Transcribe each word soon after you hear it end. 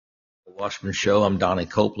Washburn Show. I'm Donnie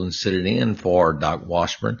Copeland sitting in for Doc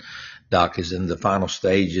Washburn. Doc is in the final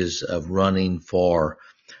stages of running for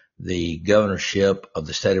the governorship of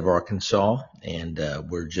the state of Arkansas, and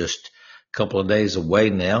we're just a couple of days away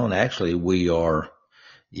now. And actually, we are,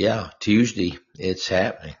 Tuesday. It's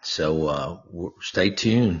happening. So stay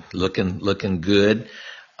tuned. Looking good.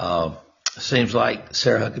 Seems like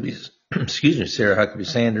Sarah Huckabee's, Sarah Huckabee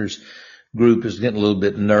Sanders' group is getting a little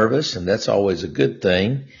bit nervous, and that's always a good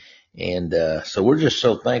thing. And so we're just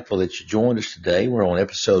so thankful that you joined us today. We're on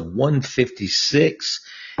episode 156,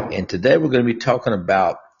 and today we're going to be talking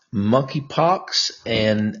about monkeypox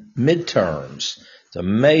and midterms. It's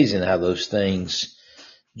amazing how those things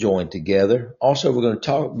join together. Also, we're going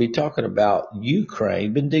to be talking about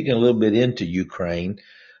Ukraine. Been digging a little bit into Ukraine,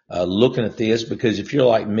 looking at this, because if you're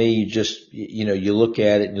like me, you look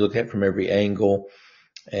at it and you look at it from every angle,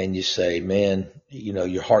 and you say, man,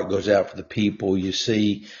 your heart goes out for the people. You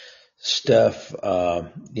see stuff,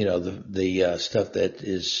 the stuff that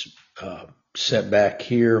is sent back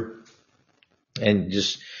here, and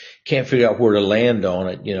just can't figure out where to land on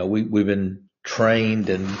it. We've been trained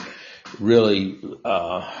and really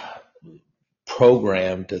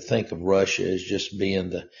programmed to think of Russia as just being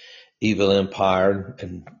the evil empire,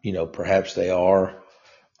 and perhaps they are.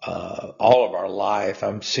 All of our life,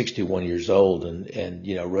 I'm 61 years old, and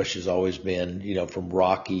Russia's always been, from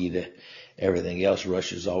Rocky to everything else,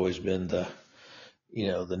 Russia's always been the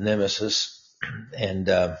nemesis. And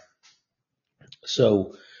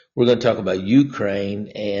so we're going to talk about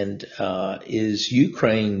Ukraine, and is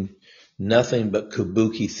Ukraine nothing but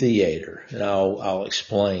kabuki theater? And I'll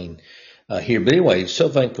explain here. But anyway, so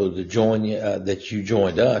thankful to join you, that you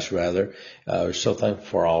joined us, rather. We're so thankful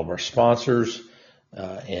for all of our sponsors.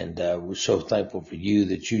 And we're so thankful for you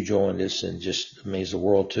that you joined us, and just means the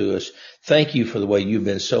world to us. Thank you for the way you've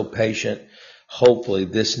been so patient. Hopefully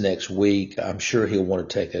this next week, I'm sure he'll want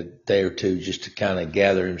to take a day or two just to kind of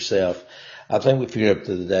gather himself. I think we figured up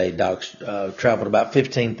to the day, Doc's traveled about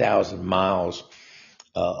 15,000 miles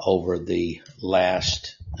over the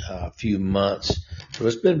last few months. So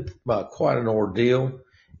it's been quite an ordeal.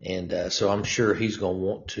 And so I'm sure he's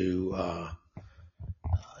going to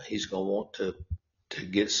want to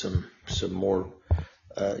get some more,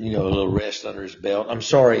 a little rest under his belt. I'm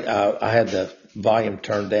sorry, I had the volume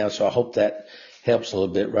turned down, so I hope that helps a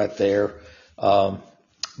little bit right there.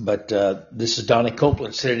 But this is Donnie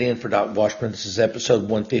Copeland sitting in for Doc Washburn. This is episode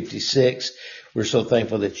 156. We're so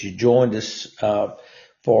thankful that you joined us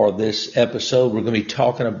for this episode. We're going to be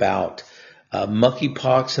talking about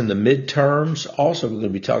monkeypox in the midterms. Also, we're going to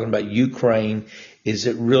be talking about Ukraine. Is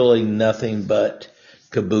it really nothing but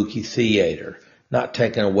kabuki theater? Not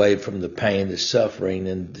taken away from the pain, the suffering,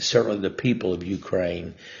 and certainly the people of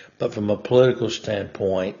Ukraine, but from a political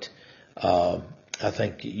standpoint, I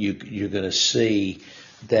think you're going to see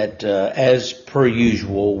that as per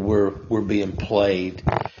usual, we're being played,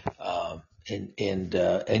 and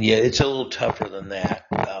yet it's a little tougher than that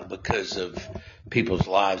because of people's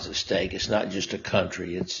lives at stake. It's not just a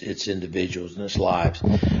country; it's individuals and it's lives.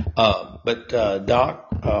 But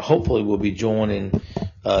Doc, hopefully, will be joining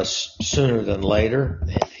sooner than later,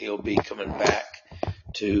 and he'll be coming back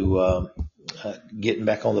to getting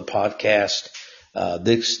back on the podcast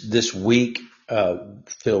this week.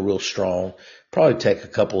 Feel real strong. Probably take a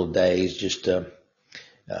couple of days just to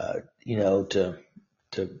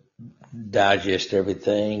digest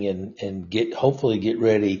everything and hopefully get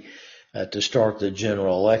ready to start the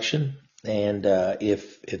general election. And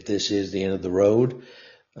if this is the end of the road,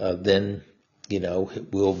 then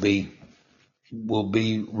we'll be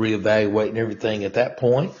reevaluating everything at that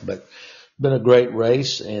point. But been a great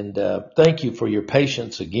race, and thank you for your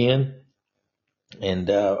patience again, and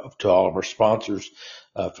to all of our sponsors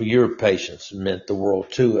for your patience. It meant the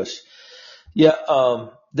world to us.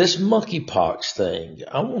 This monkeypox thing,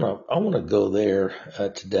 I want to go there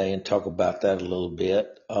today and talk about that a little bit.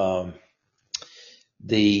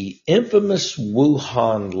 The infamous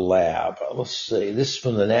Wuhan lab. Let's see. This is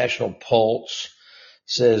from the National Pulse.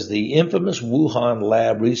 Says the infamous Wuhan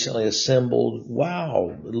lab recently assembled.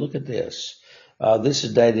 Wow, look at this. This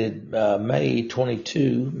is dated May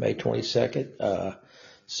 22nd.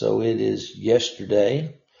 So it is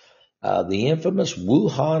yesterday. The infamous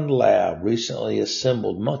Wuhan lab recently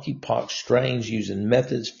assembled monkeypox strains using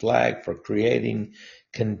methods flagged for creating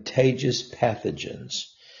contagious pathogens.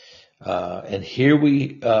 And here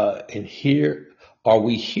are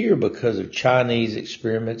we here because of Chinese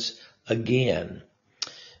experiments again.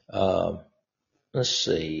 Let's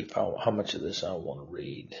see how much of this I want to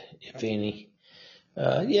read, if any.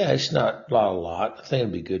 It's not a lot. I think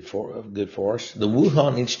it'd be good for us. The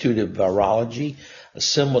Wuhan Institute of Virology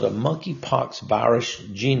assembled a monkeypox virus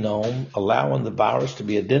genome, allowing the virus to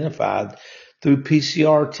be identified through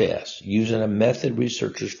PCR tests, using a method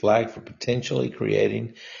researchers flagged for potentially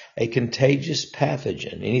creating a contagious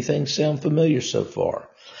pathogen. Anything sound familiar so far?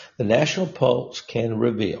 The National Pulse can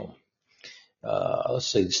reveal. Let's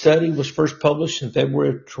see. The study was first published in February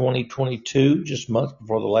of 2022, just months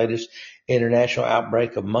before the latest international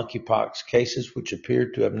outbreak of monkeypox cases, which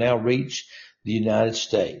appeared to have now reached the United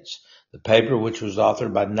States. The paper, which was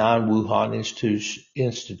authored by 9 Wuhan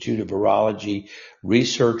Institute of Virology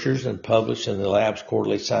researchers and published in the lab's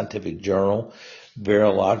quarterly scientific journal,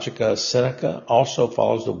 Virologica Sinica, also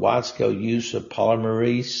follows the wide-scale use of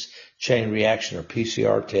polymerase chain reaction or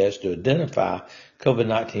PCR tests to identify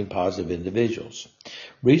COVID-19 positive individuals.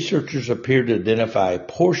 Researchers appear to identify a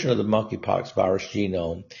portion of the monkeypox virus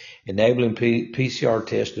genome, enabling PCR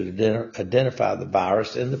tests to identify the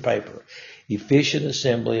virus in the paper. Efficient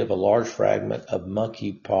assembly of a large fragment of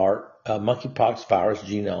monkeypox virus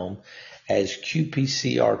genome as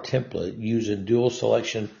qPCR template using dual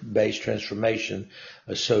selection based transformation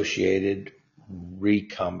associated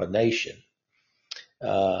recombination.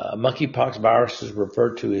 Monkeypox viruses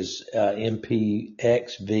referred to as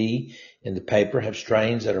MPXV in the paper have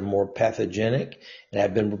strains that are more pathogenic and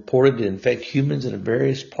have been reported to infect humans in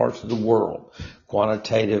various parts of the world.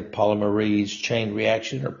 Quantitative polymerase chain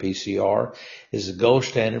reaction, or PCR, is the gold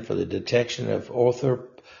standard for the detection of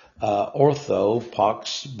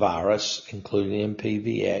orthopox virus, including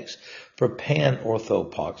MPVX, for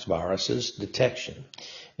pan-orthopox viruses detection.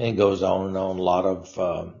 And it goes on and on. A lot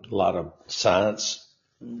of science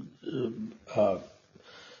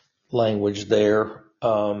language there.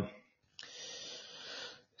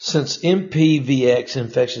 Since MPVX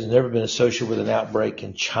infection has never been associated with an outbreak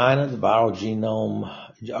in China, the viral genome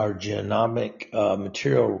or genomic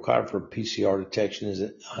material required for PCR detection is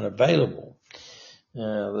unavailable.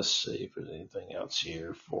 Let's see if there's anything else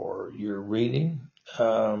here for your reading.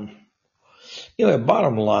 The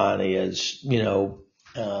bottom line is,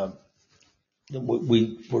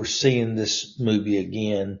 we're seeing this movie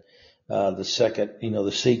again, the second,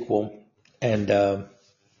 the sequel, and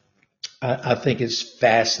I think it's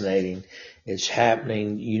fascinating. It's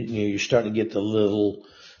happening. You're starting to get the little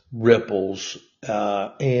ripples,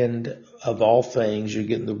 and of all things, you're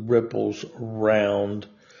getting the ripples around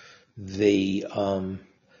the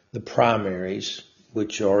primaries,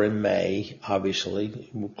 which are in May,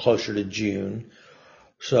 obviously, closer to June.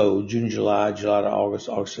 So June, July to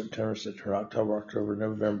August, September, October,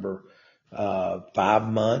 November, 5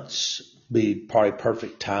 months be probably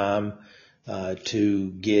perfect time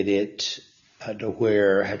to get it to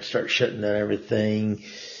where I had to start shutting down everything.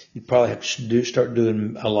 You probably have to start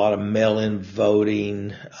doing a lot of mail-in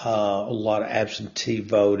voting, a lot of absentee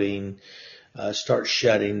voting, start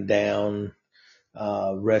shutting down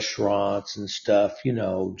restaurants and stuff,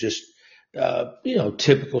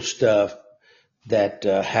 typical stuff that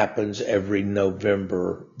happens every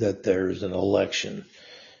November that there's an election.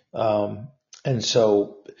 And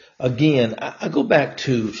so, again, I go back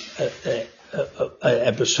to an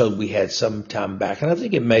episode we had some time back, and I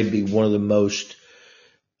think it may be one of the most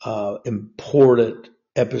important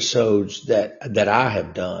episodes that I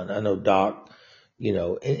have done. I know Doc,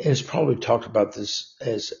 and it's probably talked about this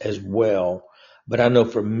as well, but I know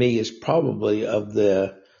for me it's probably of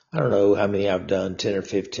the, I don't know how many I've done, 10 or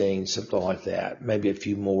 15, something like that, maybe a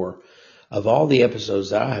few more. Of all the episodes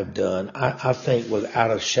that I have done, I think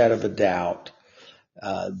without a shadow of a doubt,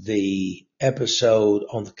 the episode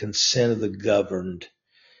on the consent of the governed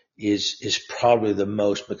is probably the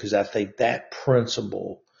most, because I think that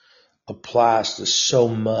principle applies to so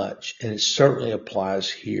much, and it certainly applies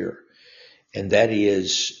here. And that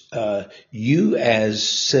is, you as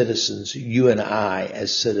citizens, you and I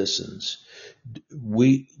as citizens,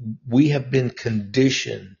 we have been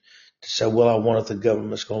conditioned to say, well, I wonder if the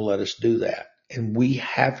government's going to let us do that. And we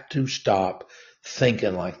have to stop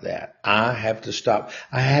thinking like that. I have to stop.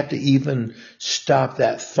 I have to even stop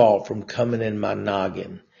that thought from coming in my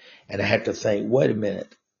noggin. And I have to think, wait a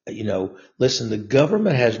minute. Listen, the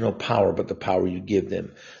government has no power but the power you give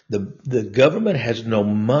them. The government has no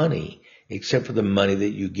money except for the money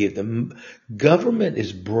that you give them. Government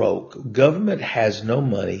is broke. Government has no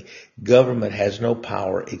money. Government has no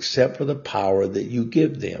power except for the power that you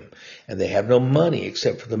give them. And they have no money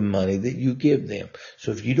except for the money that you give them.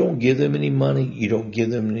 So if you don't give them any money, you don't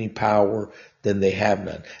give them any power, then they have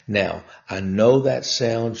none. Now, I know that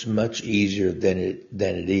sounds much easier than it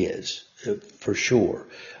is, for sure.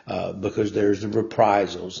 Because there's the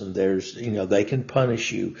reprisals, and there's, they can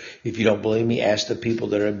punish you. If you don't believe me, ask the people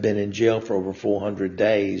that have been in jail for over 400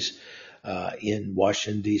 days, in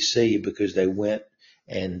Washington, D.C., because they went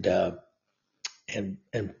and and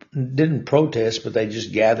didn't protest, but they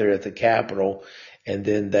just gathered at the Capitol, and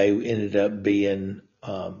then they ended up being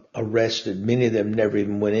arrested. Many of them never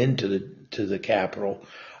even went into the Capitol,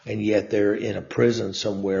 and yet they're in a prison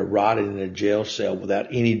somewhere, rotting in a jail cell without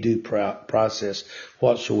any due process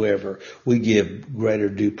whatsoever. We give greater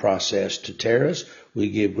due process to terrorists. We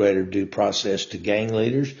give greater due process to gang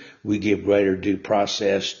leaders. We give greater due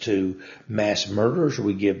process to mass murderers.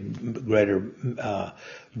 We give greater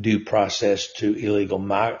due process to illegal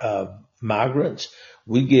migrants.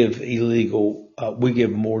 We give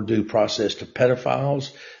more due process to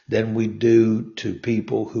pedophiles than we do to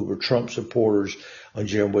people who were Trump supporters on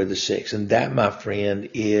January the 6th. And that, my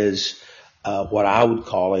friend, is what I would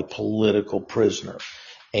call a political prisoner.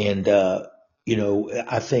 And,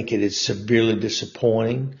 I think it is severely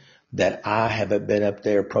disappointing that I haven't been up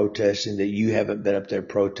there protesting, that you haven't been up there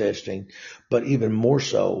protesting. But even more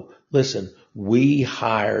so, listen, we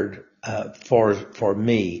hired, for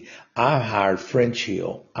me, I hired French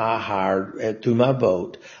Hill. I hired, through my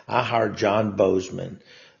vote, I hired John Bozeman,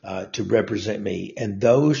 to represent me. And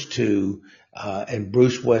those two, and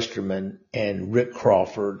Bruce Westerman and Rick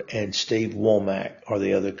Crawford and Steve Womack are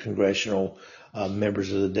the other congressional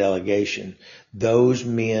members of the delegation. Those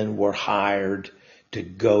men were hired to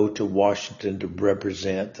go to Washington to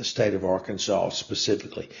represent the state of Arkansas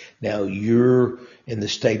specifically. Now, you're in the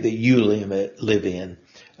state that you live in,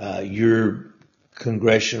 your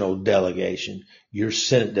congressional delegation, your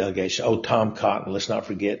Senate delegation. Oh, Tom Cotton. Let's not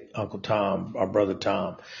forget Uncle Tom, our brother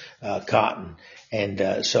Tom Cotton.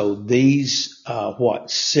 And so these,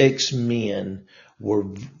 6 men were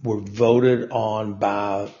voted on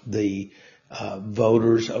by the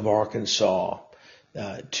voters of Arkansas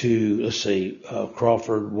Crawford,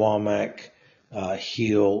 Womack,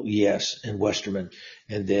 Hill, yes, and Westerman,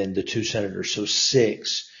 and then the 2 senators. So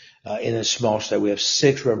 6 in a small state. We have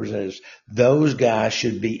 6 representatives. Those guys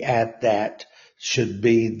should be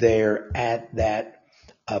there at that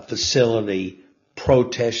facility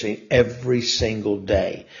protesting every single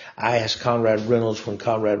day. I asked Conrad Reynolds when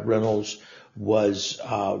Conrad Reynolds was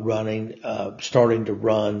starting to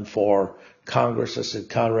run for Congress. I said,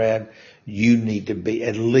 Conrad, you need to be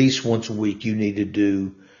at least once a week. You need to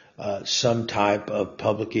do some type of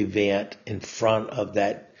public event in front of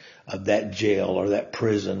that jail or that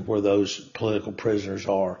prison where those political prisoners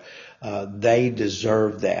are. They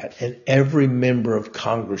deserve that. And every member of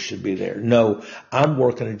Congress should be there. No, I'm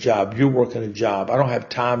working a job. You're working a job. I don't have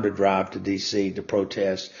time to drive to D.C. to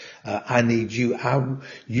protest. I need you.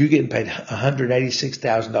 You're getting paid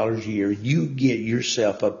 $186,000 a year. You get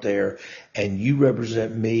yourself up there and you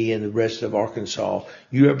represent me and the rest of Arkansas.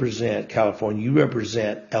 You represent California. You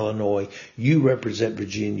represent Illinois. You represent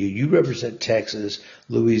Virginia. You represent Texas,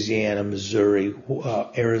 Louisiana, Missouri,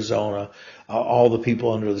 Arizona, all the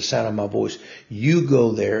people under the sound of my voice. You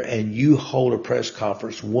go there and you hold a press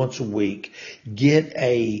conference once a week. Get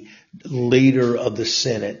a leader of the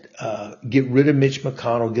Senate. Get rid of Mitch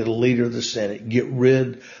McConnell. Get a leader of the Senate. Get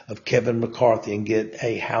rid of Kevin McCarthy and get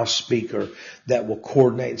a House Speaker that will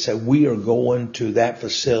coordinate and say, we are going to that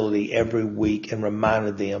facility every week and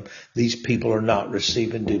reminding them these people are not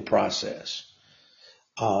receiving due process.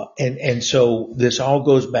 And so this all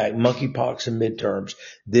goes back, monkeypox and midterms.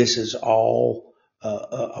 This is all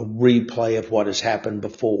a replay of what has happened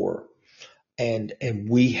before. And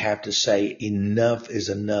we have to say enough is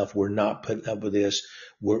enough. We're not putting up with this.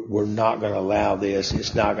 We're not going to allow this.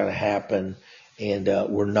 It's not going to happen. And,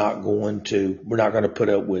 we're not going to put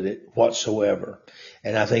up with it whatsoever.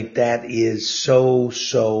 And I think that is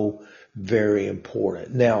so very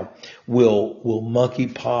important. Now, will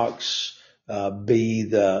monkeypox be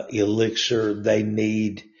the elixir they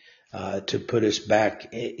need to put us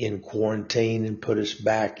back in quarantine and put us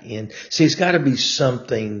back in? See, it's got to be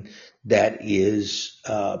something that is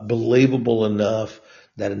believable enough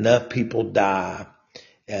that enough people die,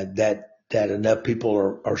 and that enough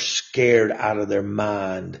people are scared out of their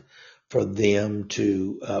mind for them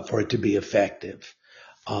for it to be effective.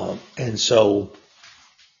 And so,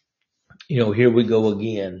 here we go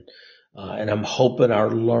again. And I'm hoping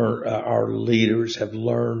our leaders have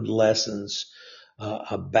learned lessons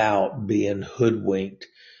about being hoodwinked.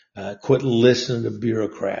 Quit listening to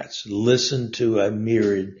bureaucrats. Listen to a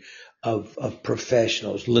myriad of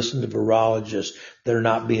professionals. Listen to virologists that are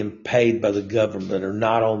not being paid by the government, are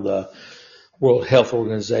not on the World Health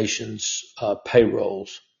Organization's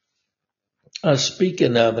payrolls.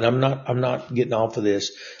 Speaking of, and I'm not getting off of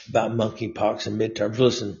this about monkeypox and midterms.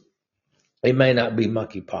 Listen, it may not be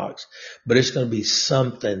monkeypox, but it's going to be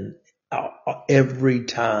something every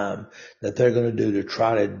time that they're going to do to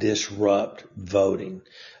try to disrupt voting.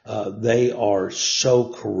 They are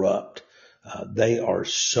so corrupt. They are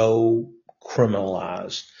so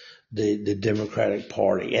criminalized, the Democratic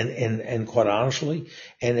Party. And quite honestly,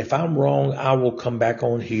 and if I'm wrong, I will come back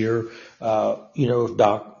on here, if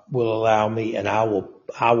Doc will allow me, and I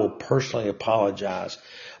will personally apologize.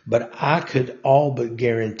 But I could all but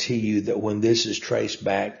guarantee you that when this is traced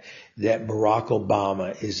back, that Barack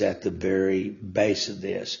Obama is at the very base of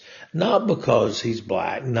this. Not because he's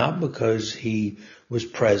black, not because he was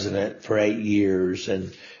president for 8 years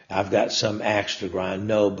and I've got some axe to grind.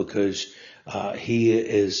 No, because he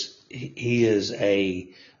is a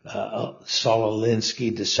Saul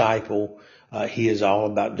Alinsky disciple. He is all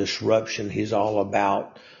about disruption. He's all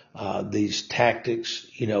about these tactics.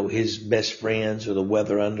 His best friends are the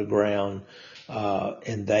Weather Underground,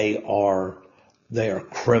 and they are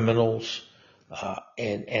criminals.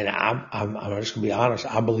 And I'm just gonna be honest.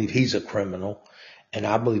 I believe he's a criminal, and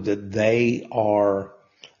I believe that they are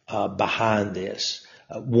behind this.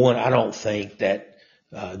 One, I don't think that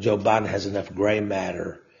Joe Biden has enough gray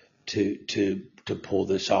matter to pull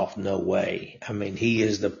this off. No way. I mean, he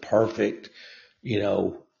is the perfect,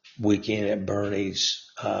 weekend at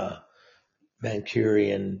Bernie's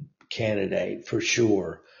Manchurian candidate for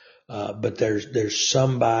sure. But there's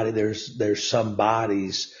somebodies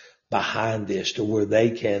behind this to where they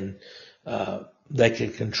can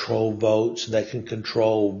control votes, they can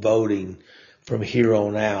control voting from here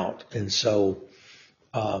on out. And so,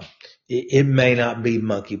 it may not be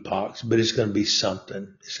monkeypox, but it's going to be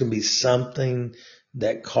something. It's going to be something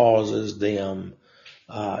that causes them,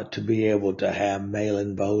 to be able to have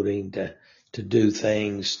mail-in voting, to do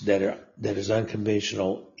things that is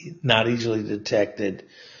unconventional, not easily detected.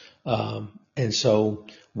 And so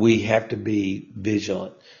we have to be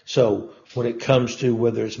vigilant. So when it comes to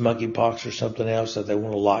whether it's monkeypox or something else that they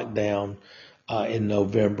want to lock down, in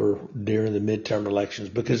November during the midterm elections,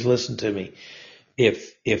 because listen to me,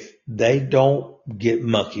 if they don't get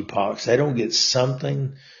monkeypox, they don't get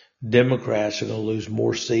something, Democrats are going to lose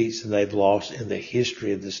more seats than they've lost in the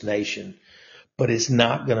history of this nation. But it's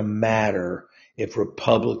not going to matter if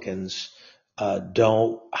Republicans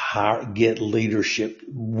don't get leadership.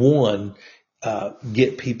 One,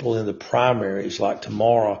 get people in the primaries. Like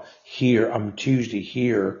tomorrow here, Tuesday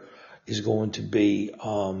here is going to be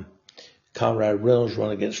Conrad Reynolds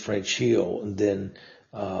run against French Hill, and then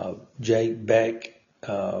Jake Beck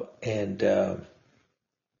and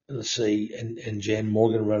Jan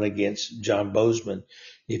Morgan run against John Bozeman.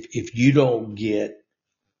 If you don't get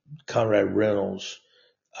Conrad Reynolds,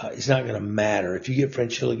 it's not going to matter. If you get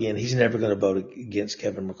French Hill again, he's never going to vote against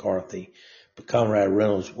Kevin McCarthy, but Conrad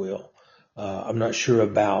Reynolds will. I'm not sure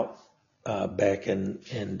about Beck and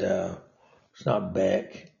it's not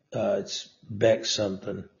Beck. It's Beck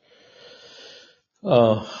something.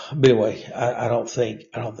 But anyway, I don't think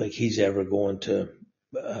he's ever going to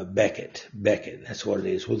Beckett. That's what it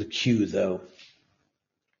is, with a Q though,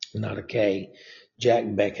 not a K. Jack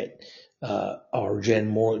Beckett. Or Jen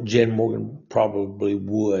Morgan probably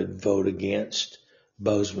would vote against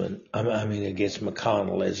Bozeman. Against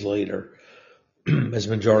McConnell as leader, as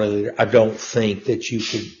majority leader. I don't think that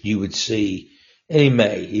you would see, and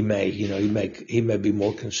he may be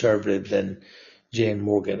more conservative than Jan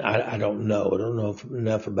Morgan. I don't know. I don't know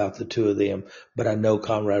enough about the two of them, but I know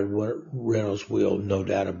Conrad Reynolds will, no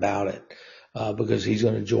doubt about it, because he's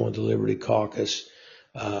going to join the Liberty Caucus,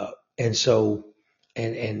 and so.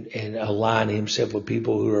 And align himself with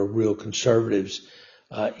people who are real conservatives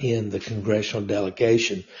in the congressional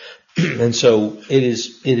delegation. And so it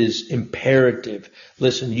is imperative.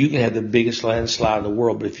 Listen, you can have the biggest landslide in the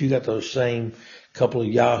world, but if you got those same couple of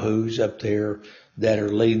yahoos up there that are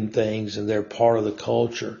leading things and they're part of the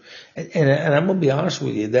culture, and I'm gonna be honest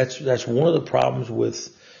with you, that's one of the problems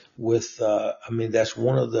that's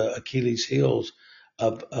one of the Achilles heels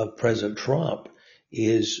of President Trump,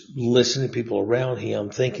 is listening to people around him,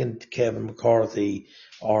 thinking Kevin McCarthy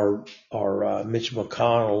or Mitch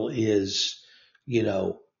McConnell is,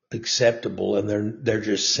 acceptable, and they're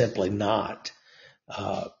just simply not,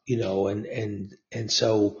 and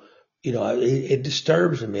so, it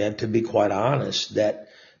disturbs me, and to be quite honest, that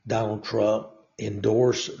Donald Trump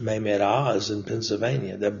endorsed Mehmet Oz in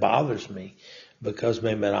Pennsylvania. That bothers me, because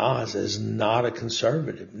Mehmet Oz is not a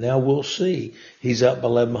conservative. Now we'll see. He's up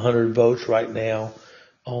 1,100 votes right now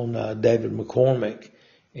on David McCormick,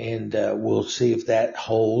 and we'll see if that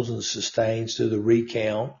holds and sustains through the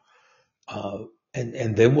recount.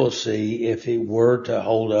 And then we'll see if it were to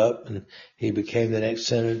hold up and he became the next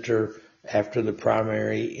senator after the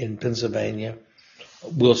primary in Pennsylvania,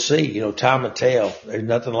 we'll see. Time will tell. There's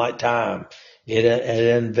nothing like time. It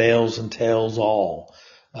unveils and tells all.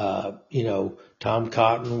 Tom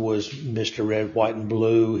Cotton was Mr. Red, White, and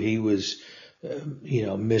Blue. He was,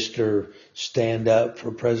 Mr. Stand Up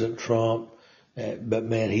for President Trump. But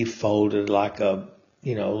man, he folded like a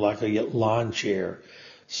lawn chair.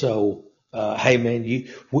 So, hey man,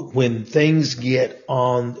 when things get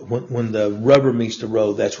on, when the rubber meets the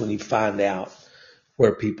road, that's when you find out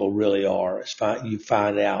where people really are. You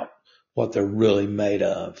find out what they're really made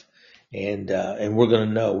of. And we're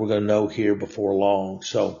going to know here before long.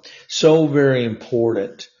 So very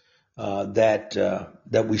important,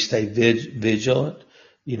 that we stay vigilant.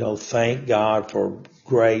 Thank God for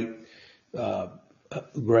great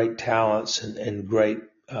talents and great,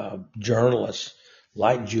 journalists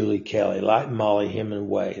like Julie Kelly, like Molly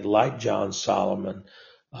Hemingway, like John Solomon,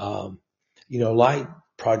 like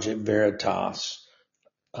Project Veritas,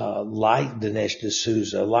 like Dinesh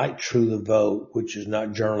D'Souza, like True the Vote, which is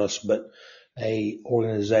not journalists, but a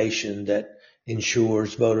organization that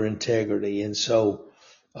ensures voter integrity. And so,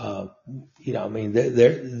 you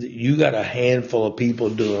got a handful of people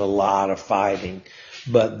doing a lot of fighting,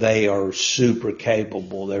 but they are super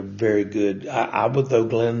capable. They're very good. I would throw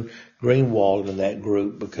Glenn Greenwald in that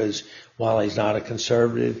group because while he's not a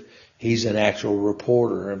conservative, he's an actual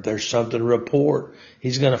reporter. If there's something to report,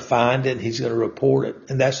 he's going to find it and he's going to report it.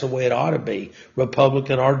 And that's the way it ought to be,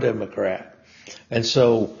 Republican or Democrat. And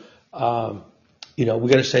so, we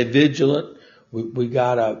got to stay vigilant. We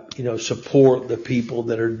got to, support the people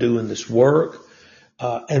that are doing this work.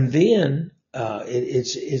 And then,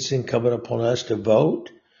 it's incumbent upon us to vote.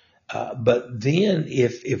 But then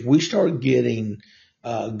if we start getting,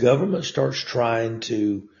 government starts trying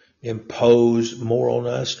to impose more on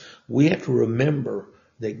us, we have to remember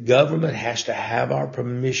that government has to have our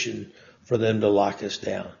permission for them to lock us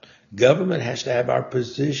down. Government has to have our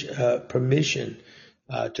permission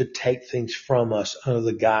to take things from us under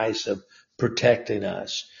the guise of protecting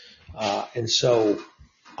us. And so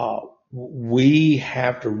we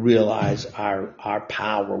have to realize our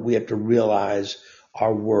power. We have to realize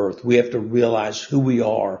our worth. We have to realize who we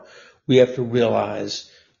are. We have to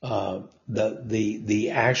realize the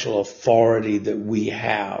actual authority that we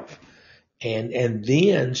have, and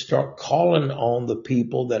then start calling on the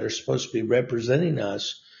people that are supposed to be representing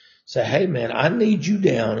us. Say, hey man, I need you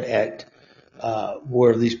down at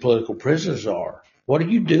where these political prisoners are. What are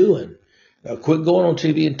you doing? Quit going on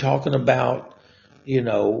TV and talking about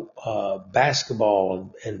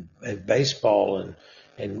basketball and baseball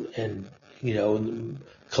and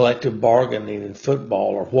collective bargaining and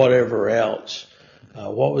football or whatever else.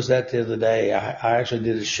 What was that the other day? I actually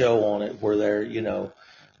did a show on it where they're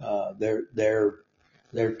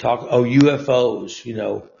talking, UFOs,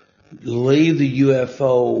 leave the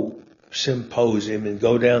UFO symposium and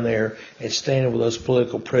go down there and stand with those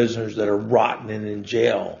political prisoners that are rotting in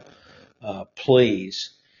jail,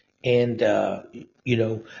 please. And, I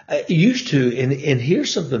used to, and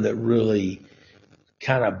here's something that really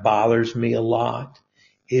kind of bothers me a lot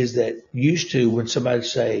is that used to when somebody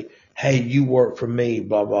say, hey, you work for me,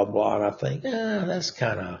 blah, blah, blah. And I think, that's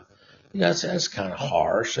kind of, that's kind of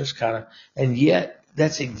harsh. And yet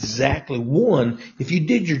that's exactly one. If you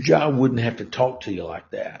did your job, I wouldn't have to talk to you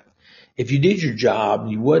like that. If you did your job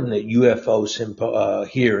and you wasn't at UFO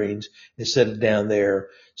hearings instead of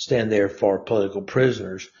stand there for political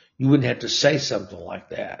prisoners, you wouldn't have to say something like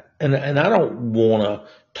that. And I don't want to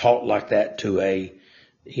talk like that to a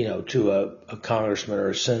congressman or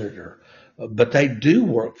a senator. But they do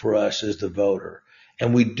work for us as the voter.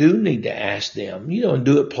 And we do need to ask them, and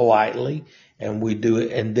do it politely. And we do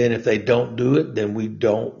it. And then if they don't do it, then we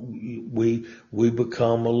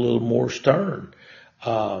become a little more stern.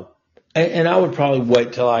 And I would probably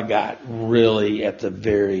wait till I got really at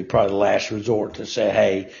the probably last resort to say,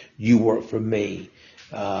 hey, you work for me.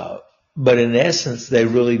 But in essence, they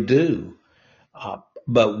really do.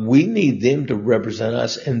 But we need them to represent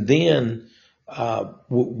us. And then,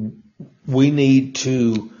 we need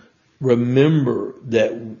to remember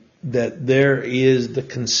that there is the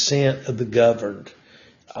consent of the governed.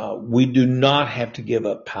 We do not have to give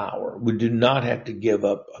up power. We do not have to give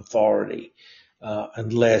up authority,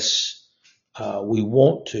 unless, we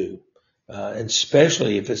want to. And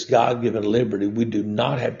especially if it's God-given liberty, we do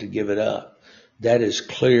not have to give it up. That is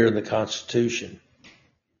clear in the Constitution.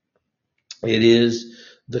 It is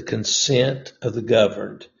the consent of the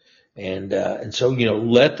governed. And so,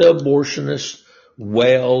 let the abortionists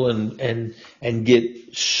wail and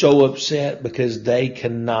get so upset because they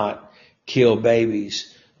cannot kill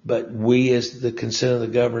babies. But we as the consent of the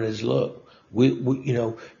governed is, look,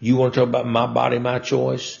 you want to talk about my body, my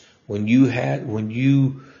choice? when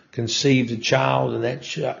you conceived a child and that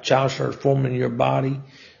child started forming in your body,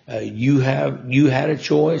 you had a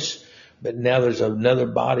choice, but now there's another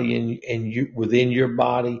body within your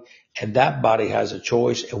body, and that body has a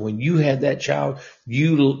choice. And when you had that child,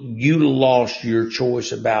 you lost your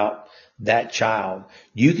choice about that child.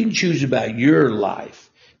 You can choose about your life,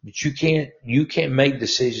 but you can't make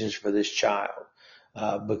decisions for this child,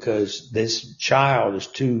 because this child is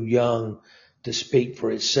too young to speak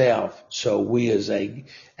for itself. So we as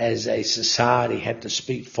a society have to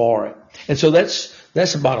speak for it. And so that's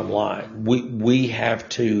the bottom line. We have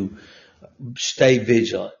to stay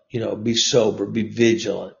vigilant, be sober, be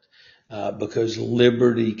vigilant, because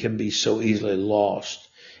liberty can be so easily lost.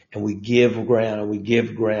 And we give ground and we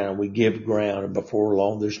give ground and we give ground, and before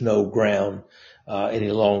long there's no ground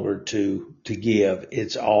any longer to give.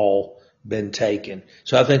 It's all been taken.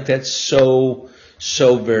 So I think that's so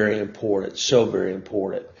very important, so very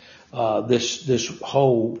important. This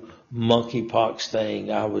whole monkeypox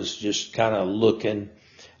thing, I was just kind of looking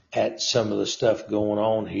at some of the stuff going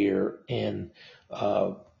on here, and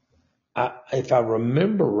if I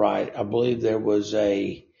remember right, I believe there was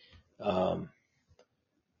an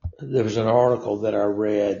article that I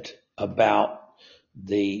read about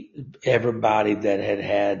everybody that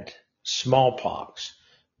had smallpox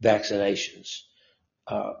vaccinations.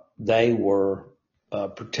 They were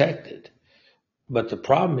protected. But the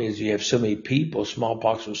problem is you have so many people,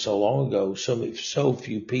 smallpox was so long ago, so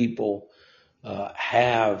few people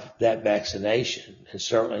have that vaccination, and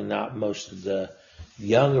certainly not most of the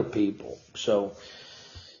younger people. So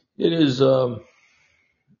it is, it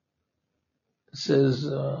says,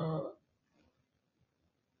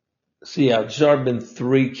 there's already been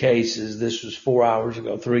 3 cases. This was 4 hours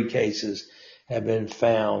ago. 3 cases have been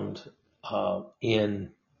found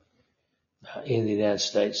in the United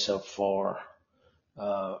States so far.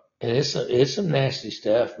 And it's some nasty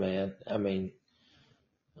stuff, man. I mean,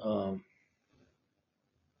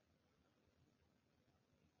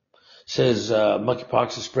 says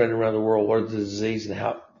monkeypox is spreading around the world. What is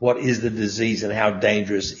the disease and how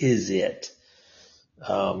dangerous is it?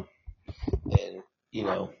 And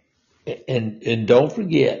and don't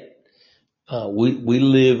forget, we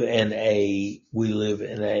live in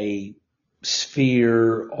a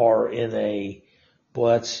sphere, or in a,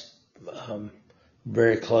 well, that's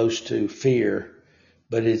very close to fear,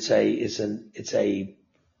 but it's a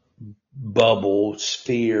bubble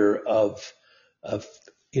sphere of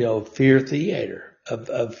fear theater,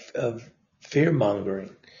 of fear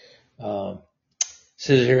mongering.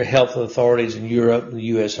 Says here, health authorities in Europe, the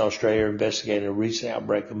U.S. and Australia are investigating a recent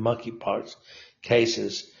outbreak of monkeypox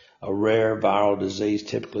cases, a rare viral disease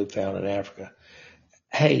typically found in Africa.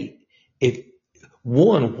 Hey,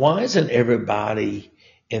 why isn't everybody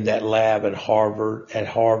in that lab at Harvard, and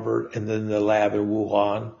then the lab in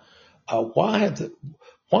Wuhan, why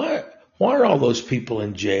are all those people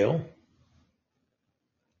in jail?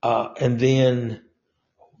 And then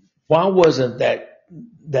why wasn't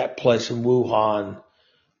that place in Wuhan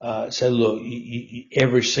said, look,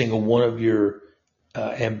 every single one of your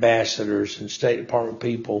ambassadors and State Department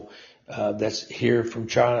people that's here from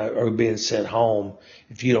China are being sent home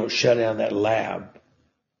if you don't shut down that lab.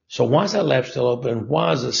 So why is that lab still open?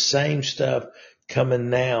 Why is the same stuff coming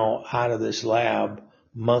now out of this lab,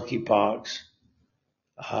 monkeypox,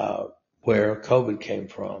 where COVID came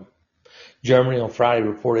from? Germany on Friday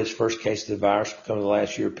reported its first case of the virus, becoming the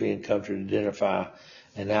last European country to identify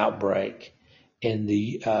an outbreak. In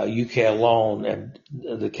the UK alone, and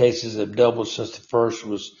the cases have doubled since the first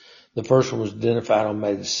one was identified on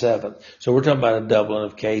May the 7th. So we're talking about a doubling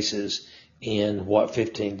of cases in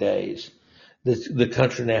 15 days. The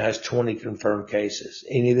country now has 20 confirmed cases.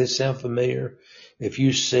 Any of this sound familiar? If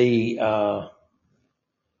you see,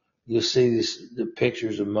 you'll see the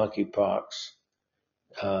pictures of monkeypox.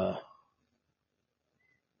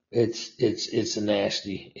 It's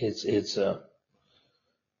nasty.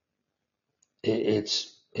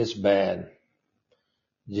 It's bad.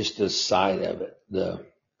 Just the sight of it, the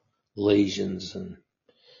lesions and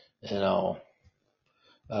all.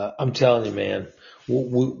 I'm telling you, man,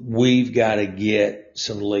 we've got to get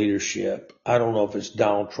some leadership. I don't know if it's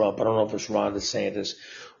Donald Trump. I don't know if it's Ron DeSantis.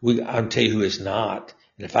 I'll tell you who it's not.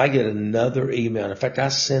 And if I get another email, in fact, I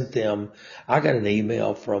got an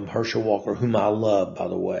email from Herschel Walker, whom I love, by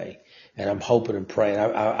the way, and I'm hoping and praying.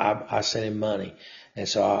 I sent him money, and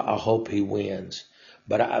so I hope he wins.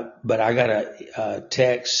 But I got a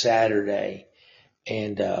text Saturday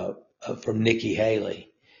and from Nikki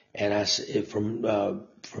Haley, and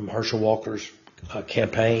from Herschel Walker's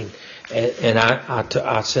campaign, and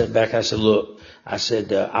I sent back. I said, look, I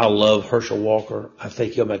said I love Herschel Walker. I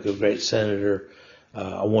think he'll make a great senator.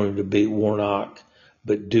 I want him to beat Warnock,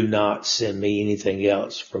 but do not send me anything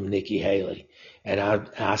else from Nikki Haley. And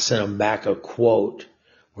I sent him back a quote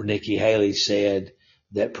where Nikki Haley said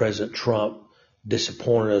that President Trump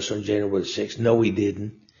disappointed us on January the 6th. No, he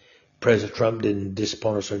didn't. President Trump didn't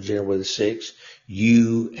disappoint us on January the 6th.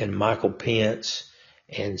 You and Michael Pence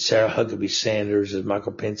and Sarah Huckabee Sanders as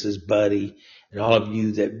Michael Pence's buddy, and all of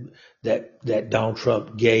you that Donald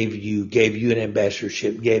Trump gave you an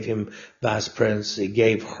ambassadorship, gave him vice presidency,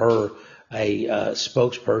 gave her a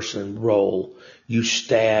spokesperson role. You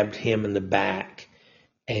stabbed him in the back,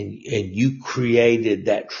 and you created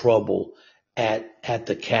that trouble at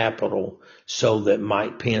the Capitol so that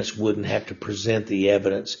Mike Pence wouldn't have to present the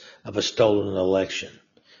evidence of a stolen election,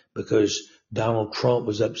 because Donald Trump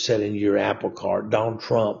was upsetting your apple cart. Donald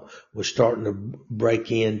Trump was starting to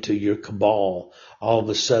break into your cabal. All of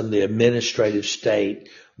a sudden, the administrative state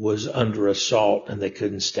was under assault and they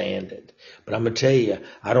couldn't stand it. But I'm going to tell you,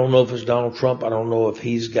 I don't know if it's Donald Trump. I don't know if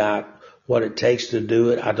he's got what it takes to do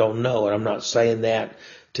it. I don't know. And I'm not saying that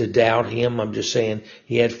to doubt him. I'm just saying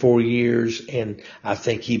he had 4 years, and I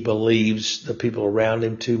think he believes the people around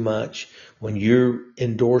him too much. When you're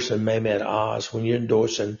endorsing Mehmet Oz, when you're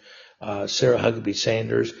endorsing Sarah Huckabee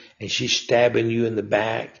Sanders, and she's stabbing you in the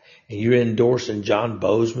back, and you're endorsing John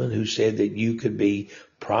Bozeman, who said that you could be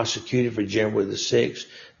prosecuted for January the 6th,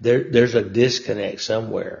 there's a disconnect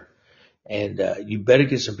somewhere. And you better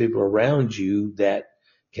get some people around you that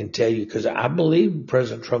can tell you, because I believe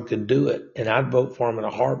President Trump can do it, and I'd vote for him in a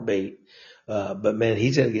heartbeat. But man,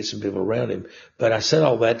 he's got to get some people around him. But I said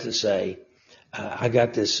all that to say, I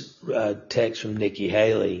got this text from Nikki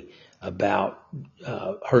Haley about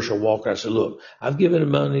Herschel Walker. I said, look, I've given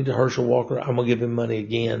him money to Herschel Walker. I'm going to give him money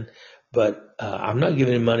again, but I'm not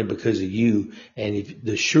giving him money because of you. And if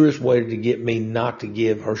the surest way to get me not to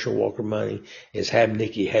give Herschel Walker money is have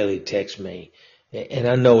Nikki Haley text me. And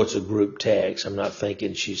I know it's a group text. I'm not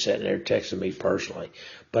thinking she's sitting there texting me personally,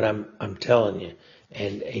 but I'm telling you.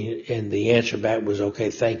 And the answer back was, okay,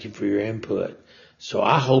 thank you for your input. So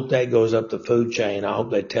I hope that goes up the food chain. I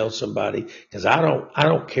hope they tell somebody, because I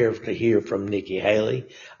don't care to hear from Nikki Haley.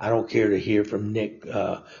 I don't care to hear from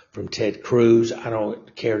from Ted Cruz. I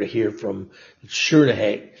don't care to hear from, sure the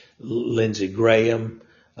heck, Lindsey Graham.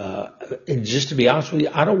 And just to be honest with you,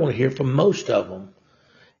 I don't want to hear from most of them.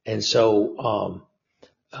 And so,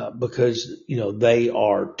 because, they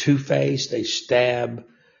are two-faced, they stab,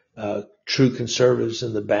 true conservatives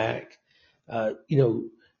in the back,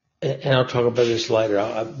 and I'll talk about this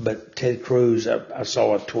later. But Ted Cruz, I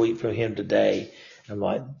saw a tweet from him today. I'm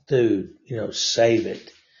like, dude, save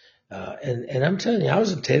it. And I'm telling you, I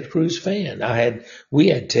was a Ted Cruz fan. We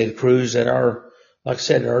had Ted Cruz at like I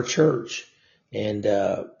said, at our church. And,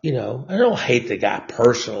 I don't hate the guy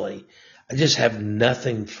personally. I just have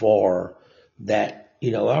nothing for that.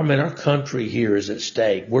 Our country here is at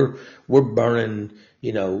stake. We're burning,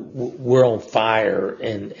 we're on fire,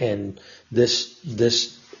 and this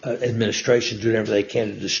administration doing everything they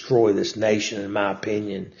can to destroy this nation, in my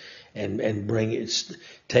opinion, and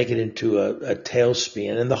take it into a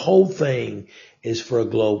tailspin. And the whole thing is for a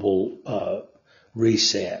global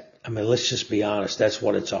reset. I mean, let's just be honest. That's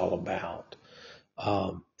what it's all about.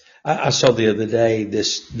 I saw the other day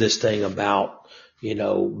this thing about,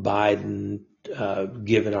 Biden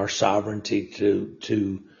giving our sovereignty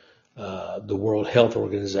to the World Health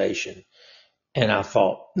Organization. And I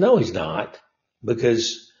thought, no, he's not,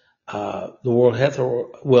 because the World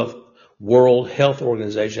Health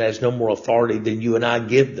Organization has no more authority than you and I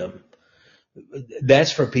give them.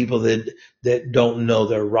 That's for people that don't know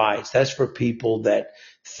their rights. That's for people that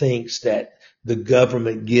thinks that the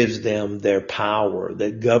government gives them their power,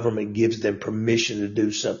 that government gives them permission to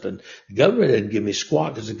do something. The government doesn't give me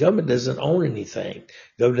squat, because the government doesn't own anything.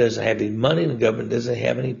 The government doesn't have any money, and the government doesn't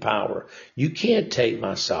have any power. You can't take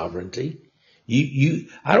my sovereignty.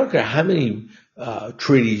 I don't care how many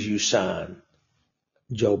treaties you sign,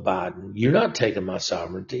 Joe Biden. You're not taking my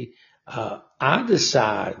sovereignty. I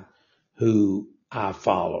decide who I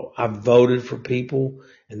follow. I voted for people,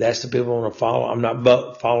 and that's the people I want to follow. I'm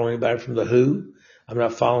not following anybody from the WHO. I'm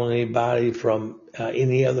not following anybody from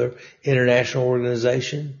any other international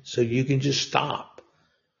organization. So you can just stop.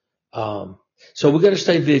 So we got to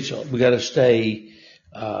stay vigilant. We got to stay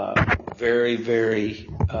very, very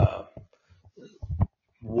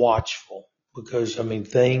watchful, because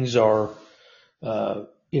things are,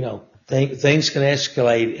 things can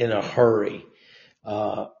escalate in a hurry,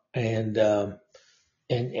 and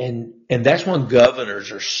And that's why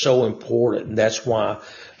governors are so important. And that's why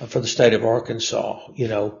for the state of Arkansas,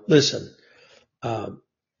 listen,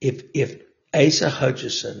 if Asa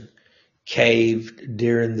Hutchinson caved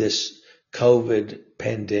during this COVID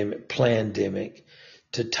pandemic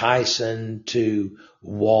to Tyson, to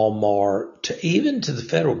Walmart, to even to the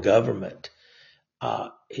federal government,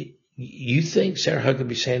 you think Sarah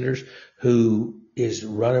Huckabee Sanders, who is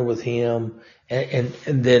running with him, and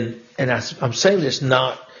I'm saying this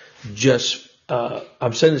not just,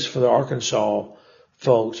 I'm saying this for the Arkansas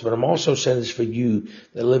folks, but I'm also saying this for you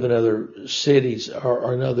that live in other cities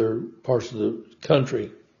or in other parts of the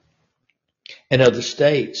country and other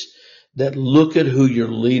states, that look at who your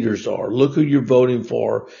leaders are. Look who you're voting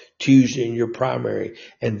for Tuesday in your primary,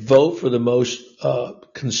 and vote for the most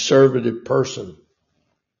conservative person.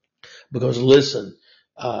 Because listen,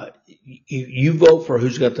 you vote for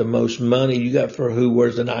who's got the most money. You got for who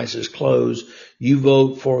wears the nicest clothes. You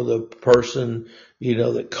vote for the person,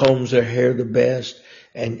 that combs their hair the best.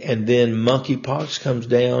 And then monkeypox comes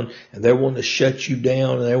down, and they want to shut you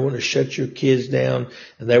down, and they want to shut your kids down,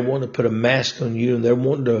 and they want to put a mask on you, and they're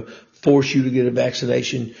wanting to force you to get a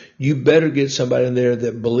vaccination. You better get somebody in there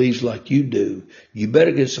that believes like you do. You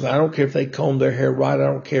better get somebody. I don't care if they comb their hair right. I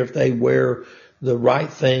don't care if they wear the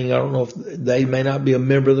right thing. I don't know if they may not be a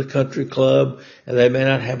member of the country club, and they may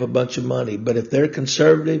not have a bunch of money, but if they're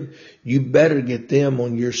conservative, you better get them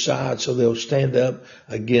on your side so they'll stand up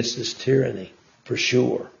against this tyranny for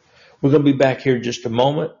sure. We're going to be back here in just a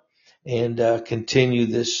moment and continue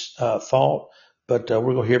this thought, but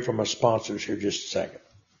we're going to hear from our sponsors here just a second.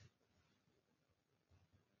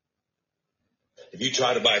 If you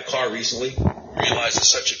tried to buy a car recently, realize there's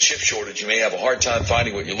such a chip shortage you may have a hard time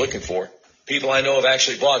finding what you're looking for. People I know have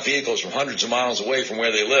actually bought vehicles from hundreds of miles away from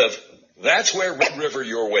where they live. That's where Red River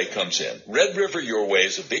Your Way comes in. Red River Your Way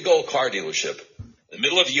is a big old car dealership in the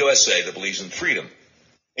middle of the USA that believes in freedom,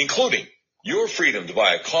 including your freedom to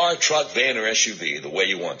buy a car, truck, van, or SUV the way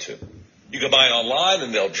you want to. You can buy online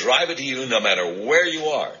and they'll drive it to you no matter where you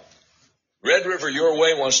are. Red River Your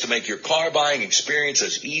Way wants to make your car buying experience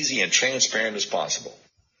as easy and transparent as possible.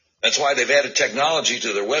 That's why they've added technology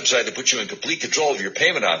to their website to put you in complete control of your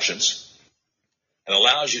payment options and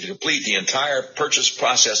allows you to complete the entire purchase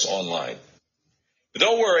process online. But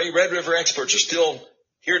don't worry, Red River experts are still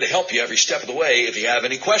here to help you every step of the way if you have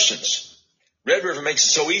any questions. Red River makes it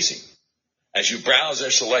so easy. As you browse their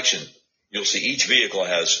selection, you'll see each vehicle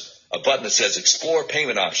has a button that says Explore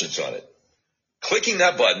Payment Options on it. Clicking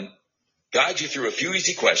that button guides you through a few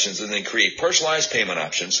easy questions and then create personalized payment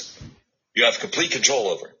options you have complete control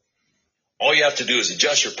over. All you have to do is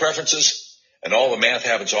adjust your preferences, and all the math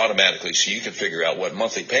happens automatically so you can figure out what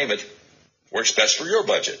monthly payment works best for your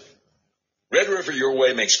budget. Red River Your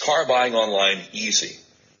Way makes car buying online easy.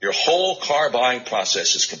 Your whole car buying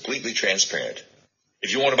process is completely transparent.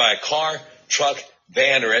 If you want to buy a car, truck,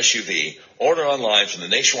 van, or SUV, order online from the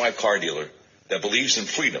nationwide car dealer that believes in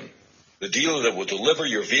freedom, the dealer that will deliver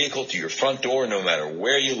your vehicle to your front door no matter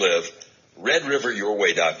where you live,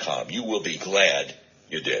 RedRiverYourWay.com. You will be glad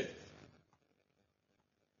you did.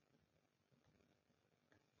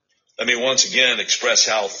 Let me once again express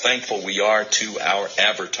how thankful we are to our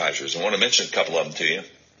advertisers. I want to mention a couple of them to you.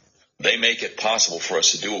 They make it possible for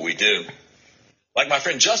us to do what we do. Like my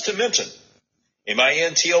friend Justin Minton,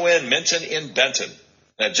 M-I-N-T-O-N, Minton in Benton.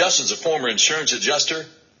 Now, Justin's a former insurance adjuster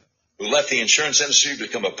who left the insurance industry to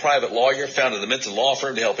become a private lawyer, founded the Minton Law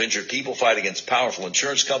Firm to help injured people fight against powerful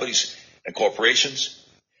insurance companies and corporations.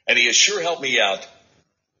 And he has sure helped me out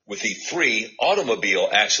with the 3 automobile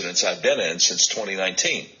accidents I've been in since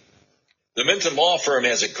 2019. The Minton Law Firm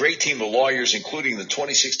has a great team of lawyers, including the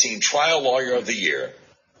 2016 Trial Lawyer of the Year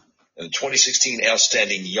and the 2016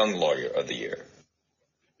 Outstanding Young Lawyer of the Year.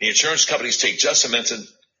 The insurance companies take Justin Minton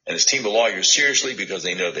and his team of lawyers seriously because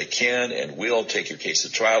they know they can and will take your case to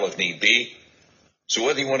trial if need be. So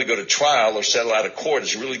whether you want to go to trial or settle out of court,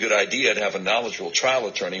 it's a really good idea to have a knowledgeable trial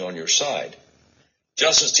attorney on your side.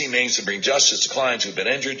 Justin's team aims to bring justice to clients who've been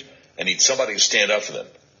injured and need somebody to stand up for them.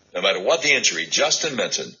 No matter what the injury, Justin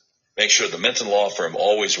Minton makes sure the Minton Law Firm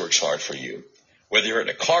always works hard for you. Whether you're in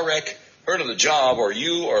a car wreck, hurt on the job, or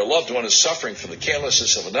you or a loved one is suffering from the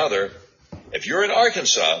carelessness of another, if you're in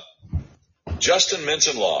Arkansas, Justin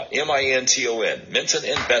Minton Law, M-I-N-T-O-N, Minton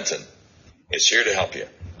in Benton, is here to help you.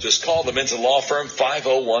 Just call the Minton Law Firm,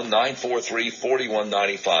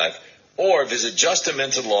 501-943-4195, or visit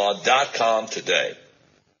justinmintonlaw.com today.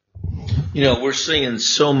 We're seeing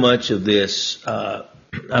so much of this.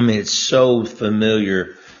 It's so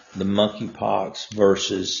familiar, the monkeypox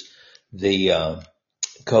versus the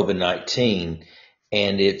COVID-19.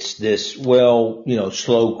 And it's this, well,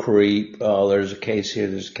 slow creep. There's a case here,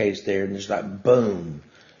 there's a case there, and it's like boom,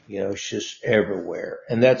 it's just everywhere.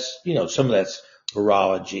 And that's, some of that's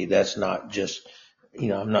virology. That's not just,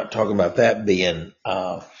 I'm not talking about that being,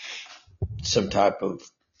 some type of,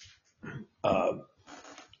 uh,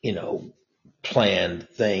 you know, planned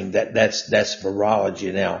thing. That's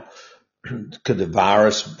virology. Now, could the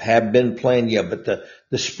virus have been planned? Yeah, but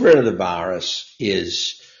the spread of the virus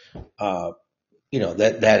is,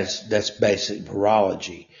 that's basic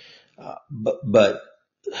virology. But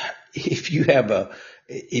if you have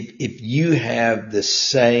if you have the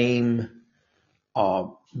same,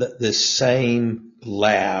 the same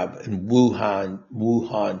lab in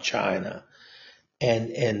Wuhan, China,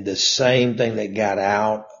 and the same thing that got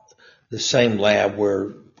out, the same lab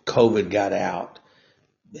where COVID got out,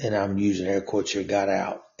 and I'm using air quotes here, got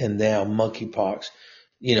out, and now monkeypox,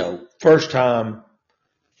 first time,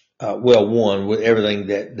 one, with everything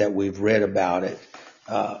that we've read about it,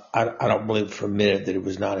 I don't believe for a minute that it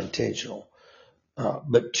was not intentional.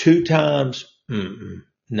 But two times,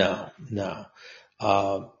 no.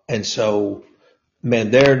 And so,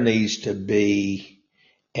 man, there needs to be,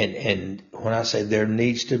 and when I say there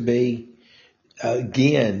needs to be,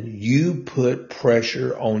 again, you put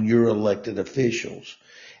pressure on your elected officials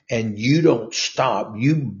and you don't stop.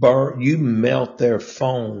 You melt their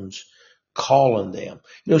phones calling them.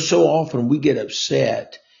 So often we get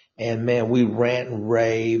upset and man, we rant and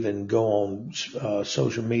rave and go on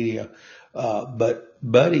social media. But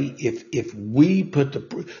buddy, if we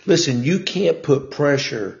listen, you can't put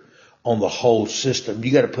pressure on the whole system.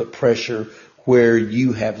 You got to put pressure where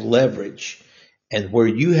you have leverage. And where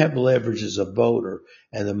you have leverage as a voter,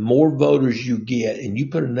 and the more voters you get, and you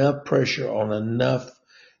put enough pressure on enough,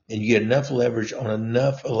 and you get enough leverage on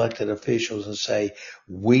enough elected officials and say,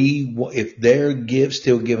 if they're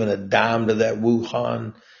still giving a dime to that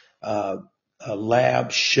Wuhan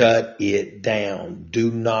lab, shut it down.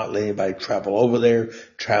 Do not let anybody travel over there,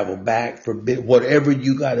 travel back, whatever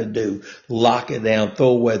you got to do. Lock it down, throw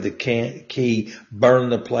away the key,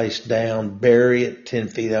 burn the place down, bury it 10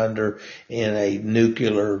 feet under in a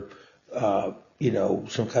nuclear,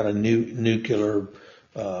 some kind of nuclear,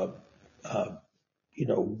 I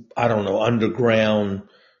don't know, underground,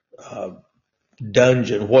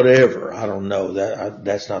 dungeon, whatever. I don't know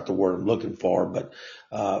that's not the word I'm looking for, but,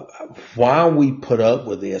 why we put up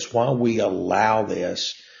with this, why we allow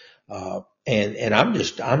this, and I'm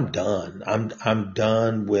done. I'm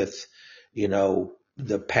done with,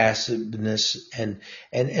 the passiveness and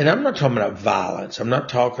I'm not talking about violence. I'm not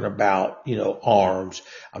talking about, arms.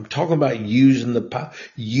 I'm talking about using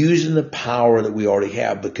the power that we already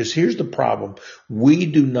have, because here's the problem. We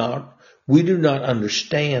do not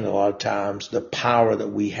understand a lot of times the power that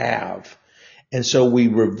we have. And so we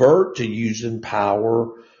revert to using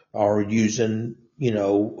power or using,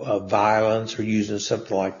 violence or using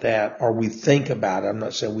something like that, or we think about it. I'm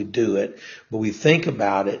not saying we do it, but we think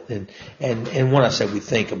about it. And when I say we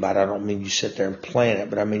think about it, I don't mean you sit there and plan it,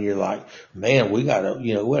 but I mean, you're like, man, we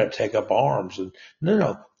gotta take up arms. And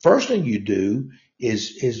no. First thing you do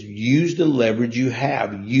is use the leverage you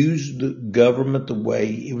have, use the government the way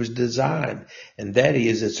it was designed. And that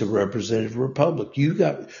is, it's a representative republic. You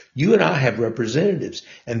and I have representatives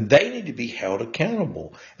and they need to be held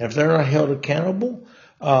accountable. And if they're not held accountable,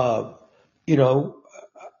 I'd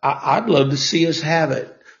love to see us have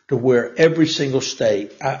it to where every single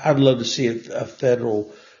state, I'd love to see a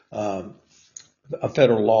federal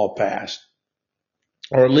law passed,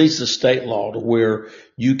 or at least a state law to where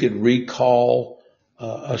you could recall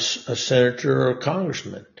a senator or a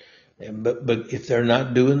congressman. But if they're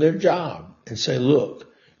not doing their job, and say,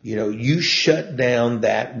 look, you shut down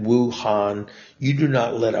that Wuhan. You do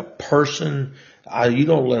not let a person, you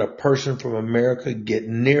don't let a person from America get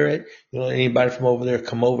near it. You don't let anybody from over there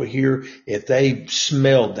come over here if they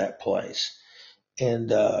smelled that place. And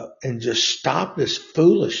just stop this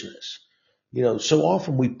foolishness. So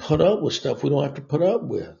often we put up with stuff we don't have to put up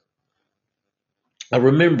with. I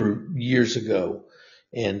remember years ago,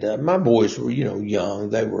 and my boys were,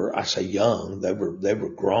 young. I say young. They were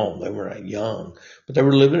grown. They were not young, but they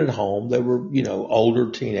were living at home. They were,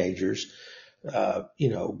 older teenagers,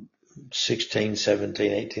 16,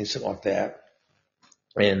 17, 18, something like that.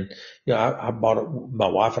 And, I my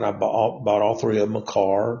wife and I bought all three of them a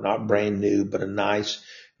car, not brand new, but a nice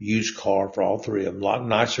used car for all three of them, a lot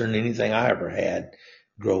nicer than anything I ever had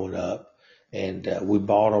growing up. And, we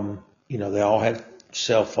bought them, they all had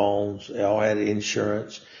cell phones. They all had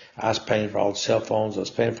insurance. I was paying for all the cell phones. I was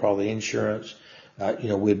paying for all the insurance.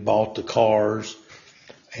 We had bought the cars,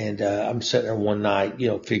 and I'm sitting there one night,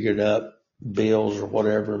 figuring up bills or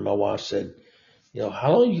whatever. And my wife said,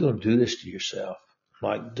 how long are you going to do this to yourself? I'm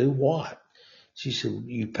like, do what? She said,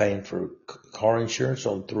 you paying for car insurance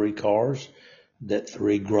on 3 cars that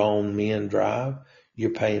 3 grown men drive.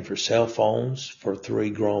 You're paying for cell phones for 3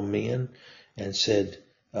 grown men, and said,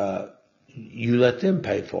 you let them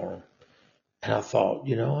pay for them. And I thought,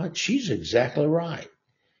 you know what? She's exactly right.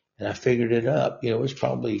 And I figured it up. It's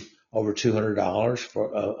probably over $200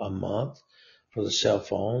 for a month for the cell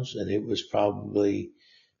phones. And it was probably,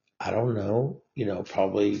 I don't know,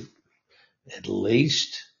 probably at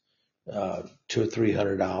least, $200 or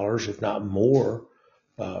 $300, if not more,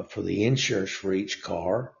 for the insurance for each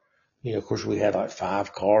car. Of course we had like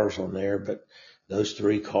 5 cars on there, but those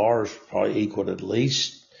 3 cars probably equaled at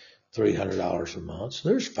least $300 a month. So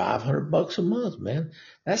there's $500 a month, man.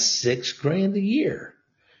 That's $6,000 a year.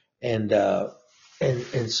 And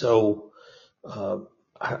so, I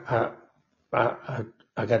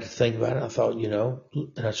got to think about it. I thought,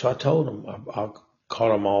 and so I told them, I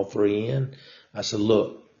called them all 3 in. I said,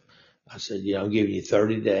 look, I'm giving you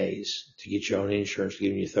 30 days to get your own insurance,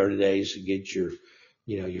 giving you 30 days to get your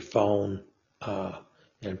phone,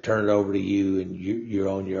 and turn it over to you, and you're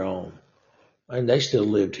on your own. And they still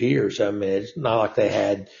lived here. So, I mean, it's not like they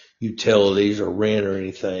had utilities or rent or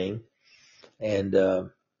anything. And,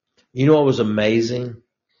 what was amazing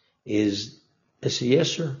is they said,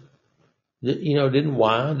 yes, sir. Didn't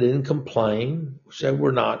whine, didn't complain. Said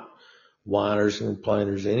we're not whiners and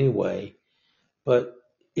complainers anyway. But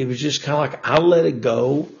it was just kind of like I let it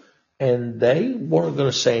go, and they weren't going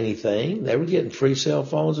to say anything. They were getting free cell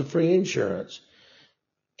phones and free insurance.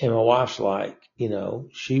 And my wife's like,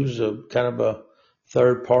 she was a kind of a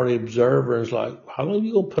third party observer, and was like, how long are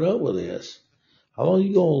you going to put up with this? How long are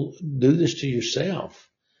you going to do this to yourself?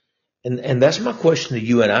 And that's my question to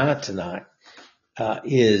you and I tonight,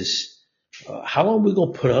 is how long are we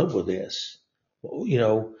going to put up with this?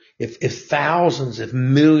 If thousands, if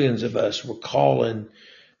millions of us were calling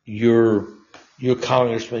your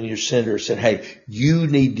congressman, your senator, said, hey, you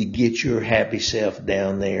need to get your happy self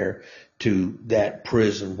down there to that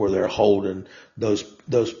prison where they're holding those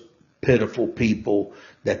pitiful people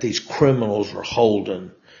that these criminals are holding.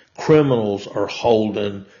 Criminals are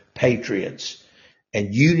holding patriots.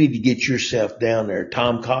 And you need to get yourself down there.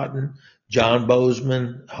 Tom Cotton, John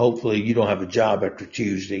Bozeman, hopefully you don't have a job after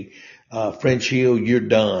Tuesday. French Hill, you're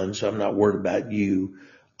done, so I'm not worried about you.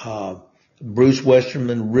 Bruce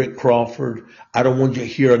Westerman, Rick Crawford, I don't want you to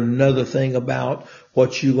hear another thing about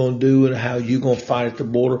what you're going to do and how you're going to fight at the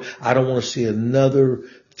border. I don't want to see another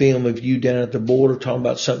film of you down at the border talking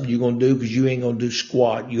about something you're going to do, because you ain't going to do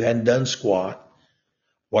squat. You hadn't done squat.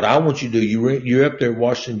 What I want you to do, you're up there in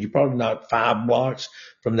Washington, you're probably not 5 blocks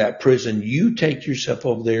from that prison. You take yourself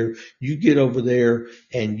over there, you get over there,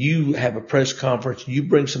 and you have a press conference. You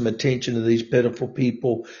bring some attention to these pitiful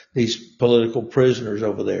people, these political prisoners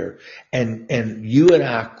over there. And you and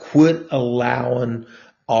I quit allowing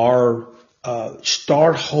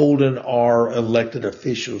start holding our elected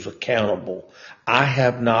officials accountable. I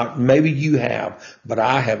have not, maybe you have, but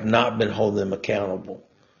I have not been holding them accountable.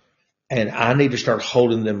 And I need to start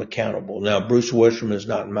holding them accountable. Now, Bruce Westerman is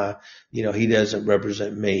not he doesn't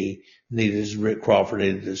represent me. Neither does Rick Crawford,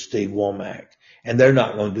 neither does Steve Womack. And they're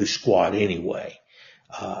not going to do squat anyway.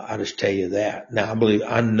 I just tell you that. Now,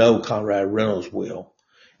 I know Conrad Reynolds will.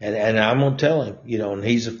 And I'm going to tell him, and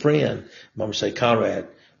he's a friend. I'm going to say, Conrad,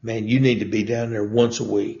 man, you need to be down there once a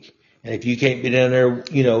week. And if you can't be down there,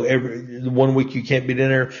 every 1 week you can't be down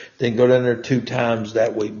there, then go down there 2 times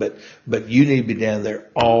that week. But you need to be down there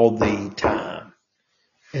all the time.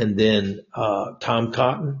 And then, Tom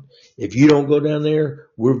Cotton, if you don't go down there,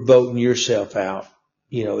 we're voting yourself out,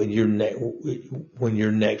 in when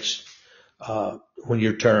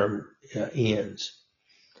your term ends.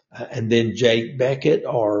 And then Jake Beckett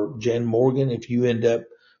or Jen Morgan, if you end up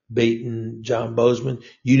beating John Bozeman,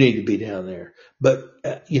 you need to be down there. But,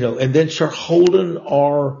 and then start holding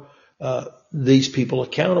these people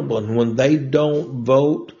accountable. And when they don't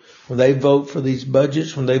vote, when they vote for these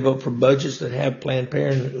budgets, when they vote for budgets that have Planned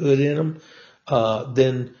Parenthood in them,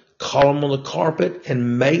 then call them on the carpet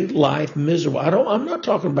and make life miserable. I'm not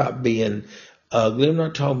talking about being ugly. I'm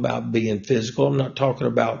not talking about being physical. I'm not talking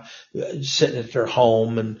about sitting at their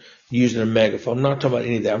home and using a megaphone. I'm not talking about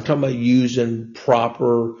any of that. I'm talking about using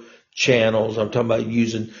proper channels. I'm talking about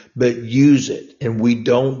use it. And we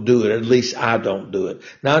don't do it. At least I don't do it.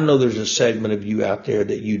 Now I know there's a segment of you out there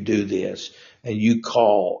that you do this and you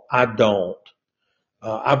call. I don't.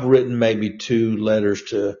 I've written maybe 2 letters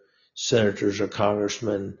to senators or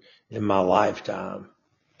congressmen in my lifetime.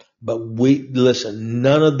 But listen,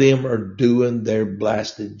 none of them are doing their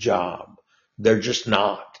blasted job. They're just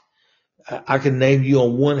not. I can name you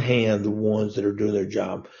on one hand the ones that are doing their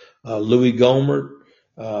job. Louis Gohmert,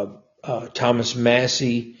 Thomas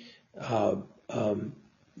Massey,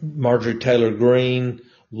 Marjorie Taylor Greene,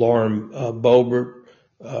 Lauren Boebert.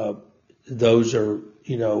 Those are,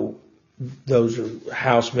 those are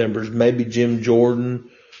House members. Maybe Jim Jordan.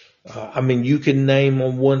 You can name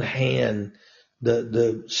on one hand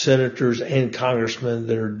the senators and congressmen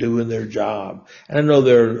that are doing their job. And I know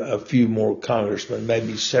there are a few more congressmen,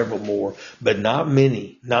 maybe several more, but not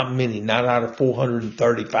many, not out of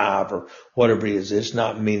 435 or whatever it is. It's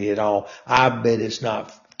not many at all. I bet it's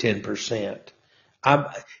not 10%.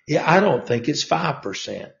 I don't think it's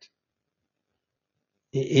 5%.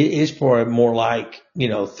 It's probably more like,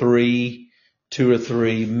 2 or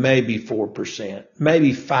 3, maybe 4%,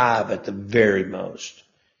 maybe 5 at the very most.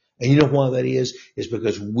 And you know why that is? It's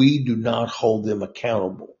because we do not hold them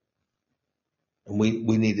accountable. And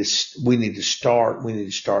we need to start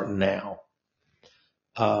now.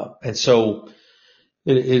 And so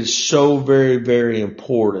it is so very, very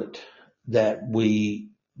important that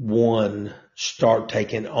we, one, start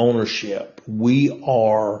taking ownership. We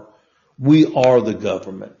are the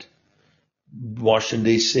government. Washington,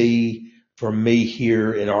 D.C., for me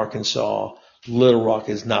here in Arkansas, Little Rock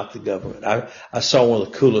is not the government. I saw one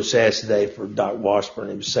of the coolest ads today for Doc Washburn.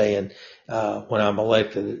 He was saying, when I'm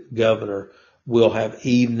elected governor, we'll have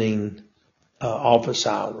evening office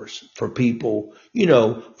hours for people,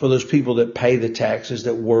 for those people that pay the taxes,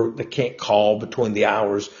 that work, that can't call between the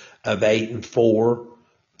hours of 8 and 4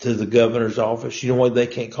 to the governor's office. You know why they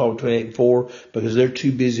can't call between 8 and 4? Because they're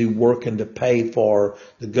too busy working to pay for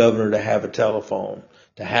the governor to have a telephone,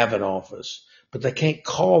 to have an office. But they can't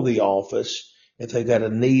call the office if they got a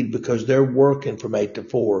need because they're working from 8 to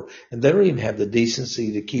 4. And they don't even have the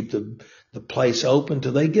decency to keep the place open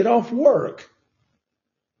till they get off work.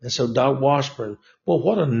 And so Doc Washburn, well,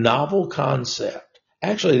 what a novel concept.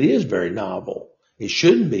 Actually, it is very novel. It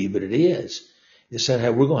shouldn't be, but it is. It said, hey,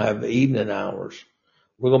 we're going to have evening hours.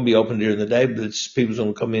 We're going to be open during the day, but people's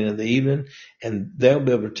going to come in the evening, and they'll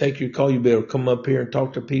be able to take your call. You'll be able to come up here and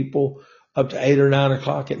talk to people up to 8 or 9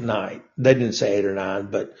 o'clock at night. They didn't say 8 or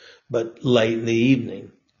 9, but late in the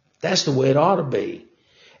evening. That's the way it ought to be.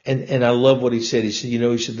 And I love what he said. He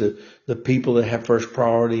said, the people that have first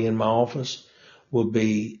priority in my office will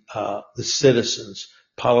be the citizens.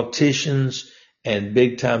 Politicians and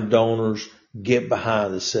big time donors get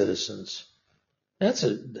behind the citizens. That's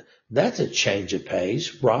a change of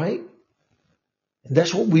pace, right? And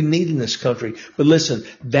that's what we need in this country. But listen,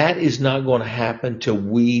 that is not going to happen till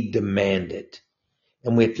we demand it.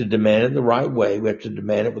 And we have to demand it the right way. We have to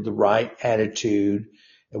demand it with the right attitude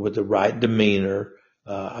and with the right demeanor.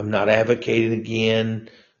 I'm not advocating again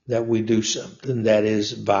that we do something that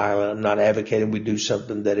is violent. I'm not advocating we do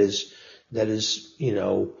something that is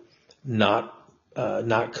not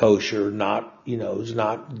kosher, is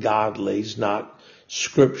not godly, is not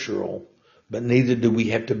scriptural. But neither do we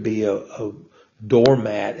have to be a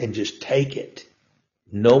doormat and just take it.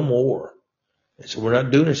 No more. So we're not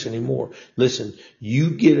doing this anymore. Listen, you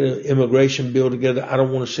get an immigration bill together. I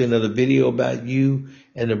don't want to see another video about you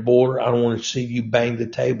and the border. I don't want to see you bang the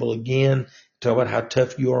table again. Talk about how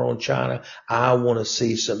tough you are on China. I want to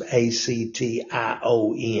see some ACTION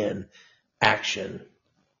action.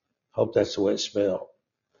 Hope that's the way it's spelled.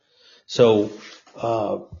 So,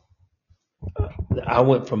 I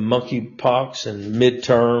went from monkeypox and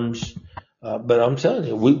midterms, but I'm telling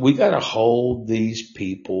you, we got to hold these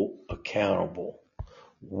people accountable.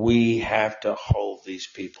 We have to hold these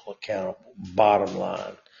people accountable. Bottom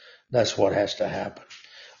line, that's what has to happen.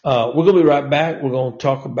 We're going to be right back. We're going to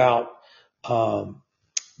talk about what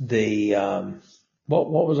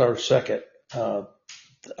was our second?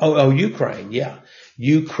 Ukraine. Yeah,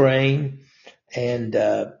 Ukraine and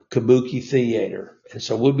Kabuki Theater. And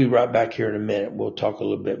so we'll be right back here in a minute. We'll talk a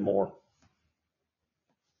little bit more.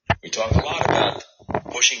 We talk a lot about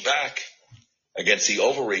pushing back against the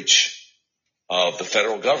overreach of the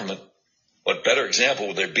federal government. What better example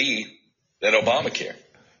would there be than Obamacare?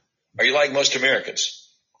 Are you like most Americans?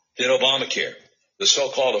 Did Obamacare, the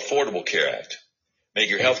so-called Affordable Care Act, make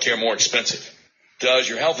your health care more expensive? Does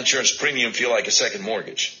your health insurance premium feel like a second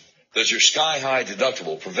mortgage? Does your sky-high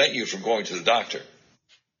deductible prevent you from going to the doctor?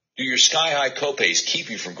 Do your sky-high copays keep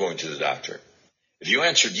you from going to the doctor? If you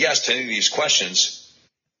answered yes to any of these questions,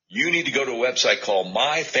 you need to go to a website called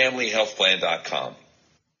myfamilyhealthplan.com.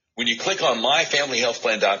 When you click on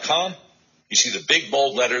myfamilyhealthplan.com, you see the big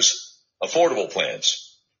bold letters, affordable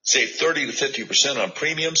plans. Save 30 to 50% on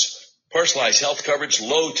premiums, personalized health coverage,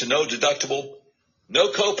 low to no deductible, no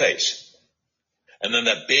copays. And then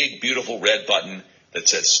that big, beautiful red button that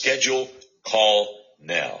says schedule, call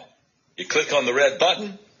now. You click on the red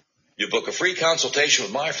button, you book a free consultation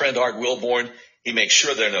with my friend Art Wilborn. He makes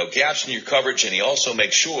sure there are no gaps in your coverage, and he also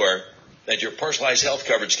makes sure that your personalized health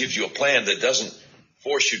coverage gives you a plan that doesn't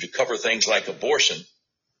force you to cover things like abortion,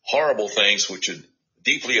 horrible things which would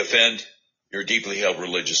deeply offend your deeply held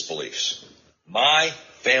religious beliefs.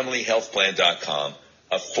 MyFamilyHealthPlan.com.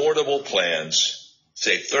 Affordable plans.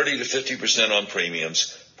 Save 30 to 50% on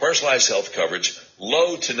premiums. Personalized health coverage.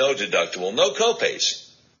 Low to no deductible. No copays.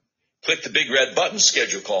 Click the big red button.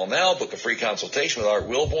 Schedule a call now. Book a free consultation with Art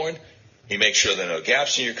Wilborn. He makes sure there are no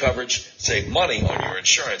gaps in your coverage. Save money on your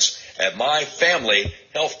insurance at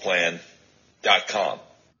MyFamilyHealthPlan.com.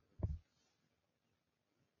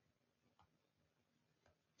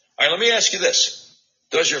 All right, let me ask you this.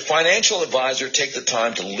 Does your financial advisor take the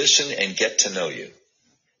time to listen and get to know you?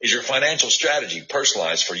 Is your financial strategy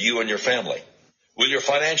personalized for you and your family? Will your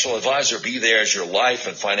financial advisor be there as your life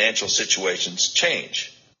and financial situations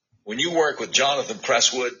change? When you work with Jonathan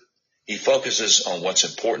Presswood, he focuses on what's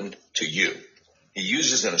important to you. He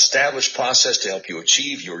uses an established process to help you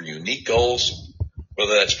achieve your unique goals,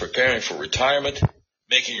 whether that's preparing for retirement,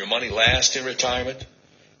 making your money last in retirement,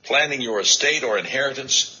 planning your estate or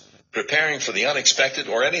inheritance, preparing for the unexpected,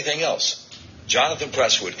 or anything else. Jonathan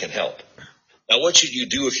Presswood can help. Now, what should you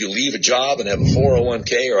do if you leave a job and have a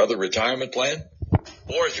 401k or other retirement plan?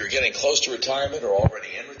 Or if you're getting close to retirement or already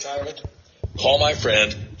in retirement? Call my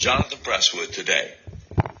friend Jonathan Presswood today.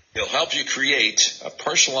 He'll help you create a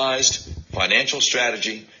personalized financial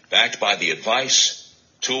strategy backed by the advice,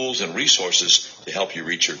 tools, and resources to help you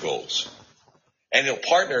reach your goals. And he'll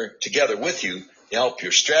partner together with you to help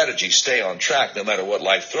your strategy stay on track no matter what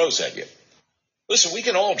life throws at you. Listen, we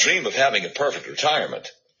can all dream of having a perfect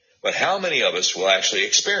retirement, but how many of us will actually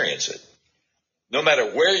experience it? No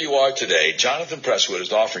matter where you are today, Jonathan Presswood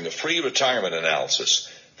is offering a free retirement analysis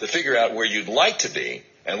to figure out where you'd like to be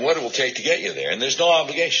and what it will take to get you there, and there's no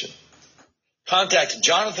obligation. Contact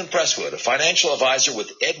Jonathan Presswood, a financial advisor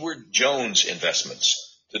with Edward Jones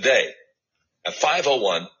Investments, today at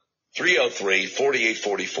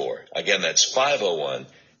 501-303-4844. Again, that's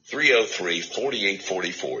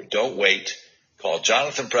 501-303-4844. Don't wait. Call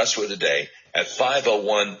Jonathan Presswood today at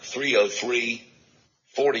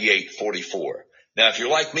 501-303-4844. Now, if you're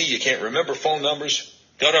like me, you can't remember phone numbers,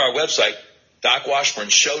 go to our website,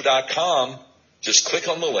 DocWashburnShow.com. Just click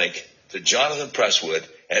on the link to Jonathan Presswood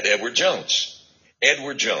at Edward Jones.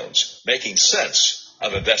 Edward Jones, making sense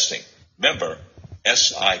of investing. Member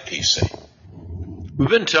SIPC. We've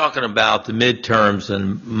been talking about the midterms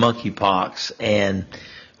and monkeypox and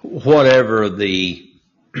whatever the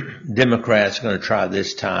Democrats are going to try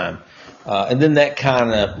this time. And then that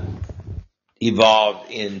kind of evolved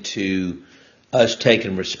into us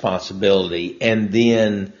taking responsibility and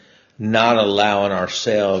then not allowing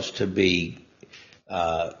ourselves to be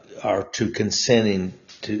or to consenting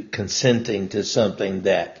to something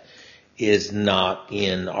that is not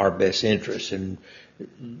in our best interest, and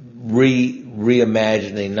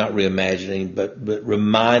reimagining, but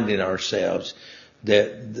reminding ourselves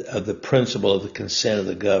that of the principle of the consent of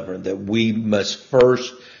the governed, that we must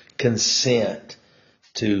first consent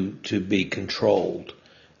to be controlled,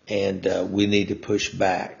 and we need to push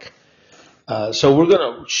back. So we're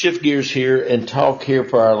going to shift gears here and talk here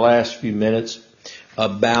for our last few minutes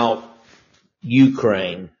about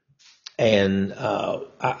Ukraine. And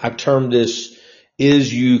I termed this,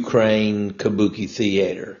 "Is Ukraine Kabuki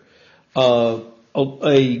Theater?" A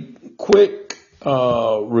quick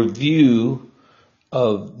review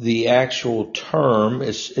of the actual term.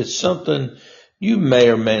 It's something you may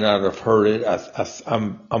or may not have heard it.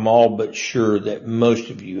 I'm all but sure that most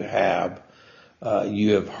of you have.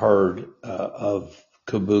 You have heard of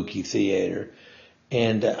Kabuki Theater.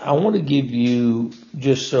 And I want to give you,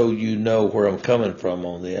 just so you know where I'm coming from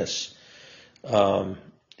on this, I'm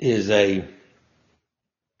going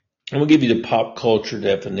to give you the pop culture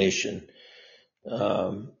definition.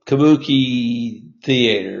 Kabuki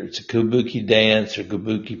Theater, it's a Kabuki dance or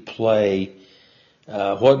Kabuki play.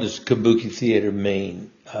 What does Kabuki Theater mean?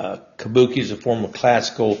 Kabuki is a form of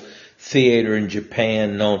classical theater in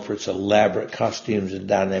Japan known for its elaborate costumes and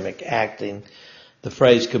dynamic acting. The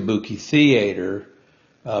phrase Kabuki Theater,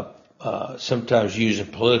 sometimes used in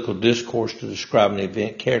political discourse to describe an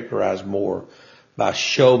event characterized more by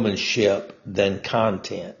showmanship than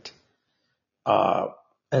content.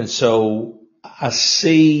 And so I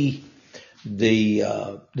see the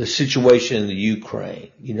situation in the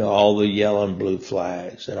Ukraine, all the yellow and blue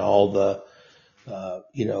flags and all the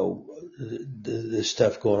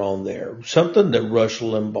stuff going on there. Something that Rush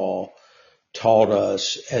Limbaugh taught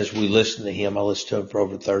us as we listened to him. I listened to him for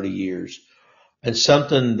over 30 years. And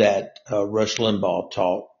something that Rush Limbaugh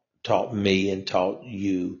taught taught me and taught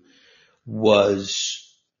you was,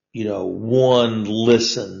 one,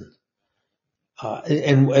 listen.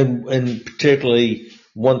 And particularly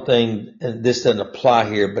one thing, and this doesn't apply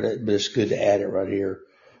here, but it's good to add it right here.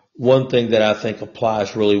 One thing that I think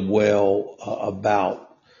applies really well about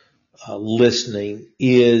listening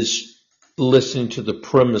is listening to the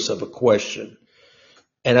premise of a question.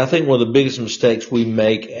 And I think one of the biggest mistakes we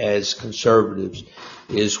make as conservatives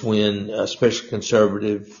is when, especially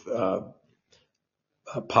conservative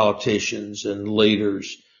politicians and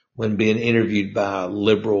leaders, when being interviewed by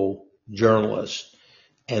liberal journalists,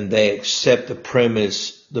 and they accept the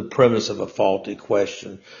premise of a faulty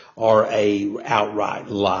question or a outright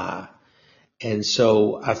lie. And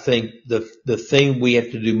so I think the thing we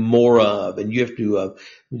have to do more of, and you have to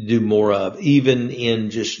do more of, even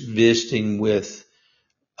in just visiting with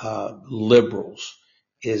liberals,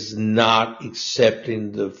 is not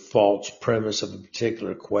accepting the false premise of a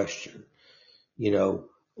particular question.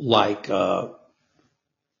 Like, do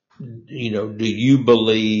you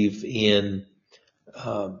believe in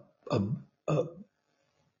a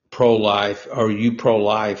pro-life? Are you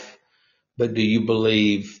pro-life, but do you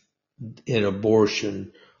believe in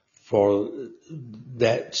abortion for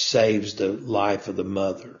that saves the life of the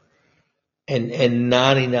mother? And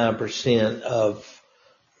 99% of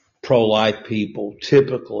pro-life people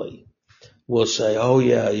typically will say, oh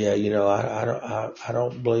yeah, I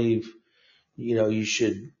don't believe, you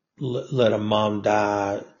should let a mom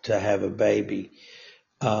die to have a baby.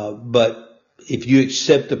 But if you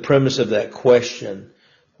accept the premise of that question,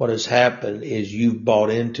 what has happened is you've bought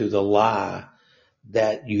into the lie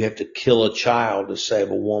that you have to kill a child to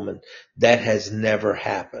save a woman. That has never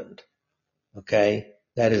happened. Okay?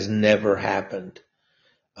 That has never happened.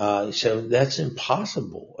 So that's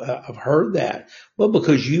impossible. I've heard that. Well,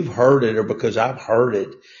 because you've heard it or because I've heard it.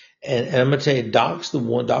 And I'm going to tell you, Doc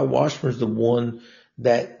Washburn's the one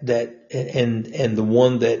and the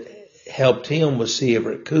one that helped him was C.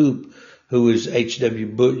 Everett Koop, who is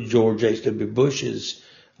George H.W. Bush's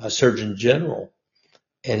Surgeon General.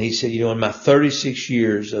 And he said, in my 36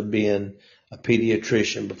 years of being a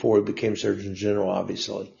pediatrician before he became Surgeon General,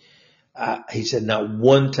 obviously, he said, not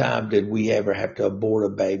one time did we ever have to abort a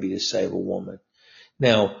baby to save a woman.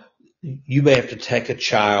 Now, you may have to take a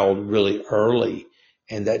child really early,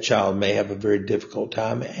 and that child may have a very difficult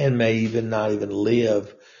time and may not even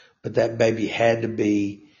live, but that baby had to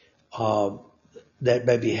be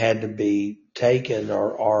taken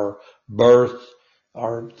or birthed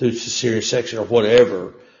or through cesarean section or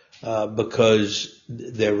whatever, because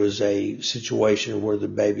there was a situation where the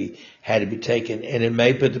baby had to be taken, and it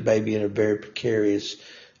may put the baby in a very precarious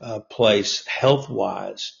place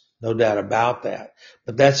health-wise, no doubt about that.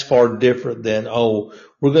 But that's far different than,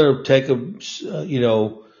 we're going to take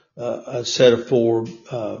a set of 4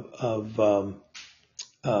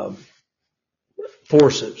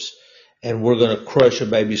 forceps, and we're going to crush a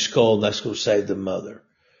baby's skull, and that's going to save the mother.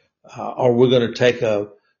 Or we're going to take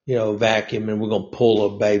a vacuum and we're going to pull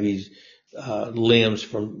a baby's limbs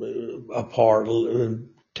from apart,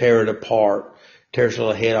 tear it apart, tear its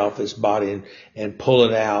little head off its body and pull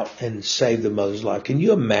it out and save the mother's life. Can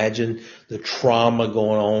you imagine the trauma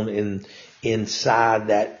going on inside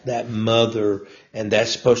that mother, and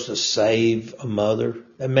that's supposed to save a mother?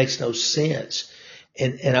 That makes no sense.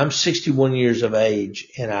 And I'm 61 years of age,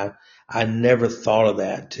 and I never thought of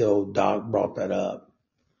that till Doc brought that up.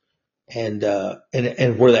 And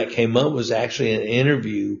where that came up was actually an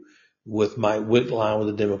interview with Mike Wickline with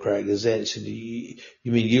the Democratic Gazette. He said,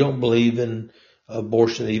 you mean you don't believe in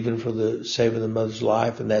abortion even for the saving the mother's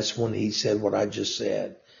life? And that's when he said what I just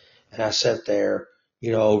said. And I sat there,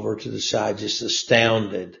 over to the side, just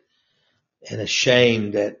astounded and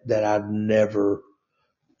ashamed that I'd never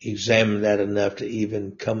examined that enough to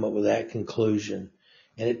even come up with that conclusion.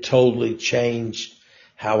 And it totally changed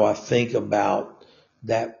how I think about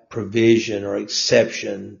that provision or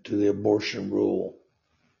exception to the abortion rule.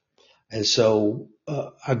 And so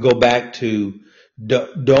I go back to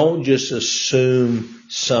don't just assume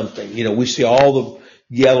something. We see all the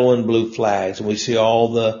yellow and blue flags, and we see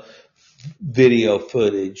all the video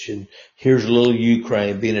footage, and here's little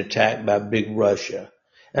Ukraine being attacked by big Russia.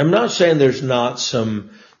 And I'm not saying there's not some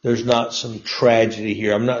tragedy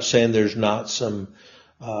here. I'm not saying there's not some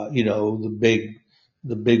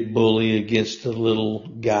the big bully against the little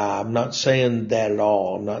guy. I'm not saying that at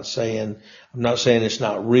all. I'm not saying it's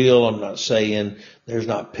not real. I'm not saying there's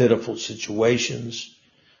not pitiful situations.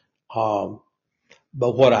 But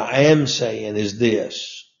what I am saying is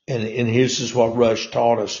this, and this is what Rush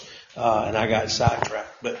taught us, and I got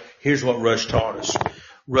sidetracked, but here's what Rush taught us.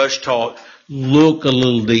 Rush taught, look a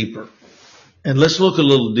little deeper. And let's look a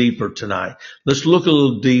little deeper tonight. Let's look a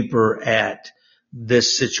little deeper at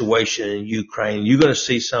this situation in Ukraine. You're going to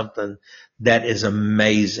see something that is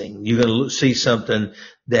amazing. You're going to see something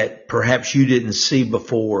that perhaps you didn't see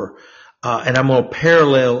before. And I'm going to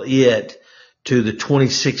parallel it to the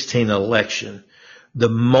 2016 election. The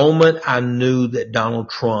moment I knew that Donald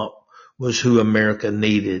Trump was who America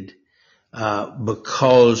needed,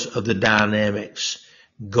 because of the dynamics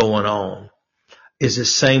going on, is the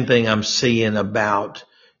same thing I'm seeing about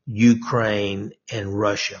Ukraine and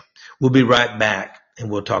Russia. We'll be right back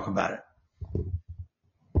and we'll talk about it.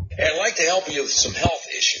 And I'd like to help you with some health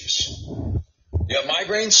issues. You have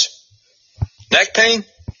migraines, neck pain,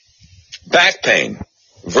 back pain,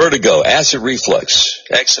 vertigo, acid reflux,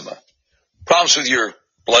 eczema, problems with your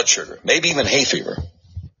blood sugar, maybe even hay fever.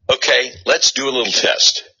 Okay, let's do a little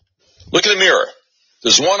test. Look in the mirror.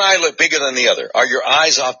 Does one eye look bigger than the other? Are your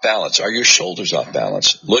eyes off balance? Are your shoulders off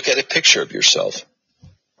balance? Look at a picture of yourself.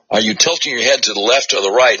 Are you tilting your head to the left or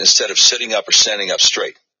the right instead of sitting up or standing up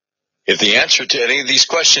straight? If the answer to any of these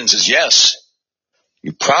questions is yes,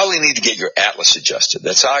 you probably need to get your atlas adjusted.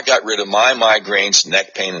 That's how I got rid of my migraines,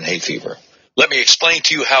 neck pain, and hay fever. Let me explain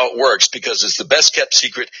to you how it works, because it's the best kept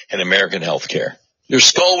secret in American healthcare. Your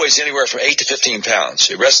skull weighs anywhere from 8 to 15 pounds.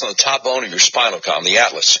 It rests on the top bone of your spinal column, the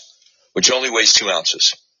atlas, which only weighs 2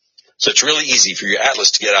 ounces. So it's really easy for your atlas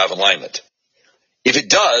to get out of alignment. If it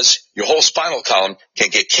does, your whole spinal column can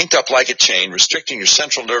get kinked up like a chain, restricting your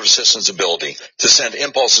central nervous system's ability to send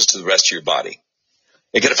impulses to the rest of your body.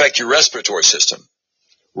 It can affect your respiratory system,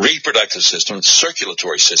 reproductive system,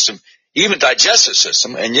 circulatory system, even digestive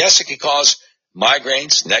system, and yes, it can cause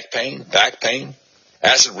migraines, neck pain, back pain,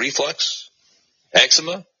 acid reflux,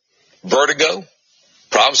 eczema, vertigo,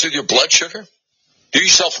 problems with your blood sugar. Do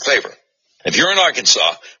yourself a favor. If you're in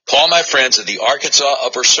Arkansas, call my friends at the Arkansas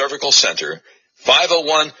Upper Cervical Center,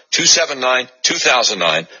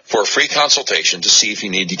 501-279-2009 for a free consultation to see if you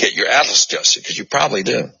need to get your atlas adjusted, because you probably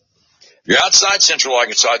do. If you're outside Central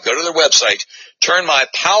Arkansas, go to their website,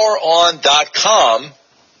 turnmypoweron.com,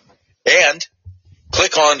 and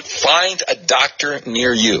click on Find a Doctor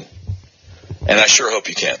Near You. And I sure hope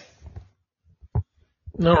you can.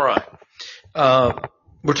 All right.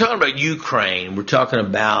 We're talking about Ukraine. We're talking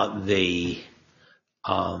about the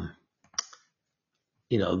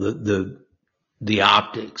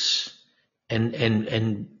optics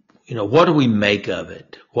and what do we make of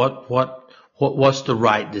it? What's the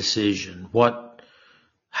right decision?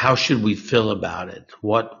 How should we feel about it?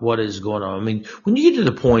 What is going on? I mean, when you get to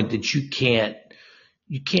the point that you can't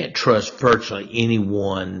trust virtually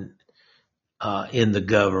anyone in the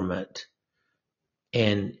government,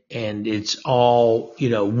 and it's all,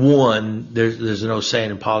 one, there's no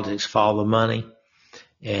saying in politics, follow the money,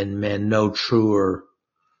 and man, no truer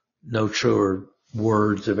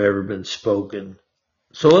words have ever been spoken.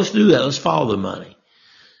 So let's do that. Let's follow the money.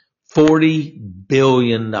 $40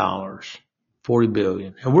 billion. $40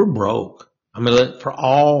 billion. And we're broke. I mean, for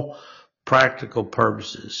all practical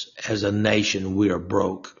purposes, as a nation, we are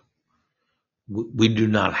broke. We do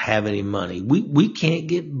not have any money. We can't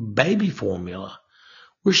get baby formula.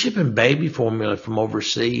 We're shipping baby formula from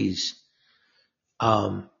overseas.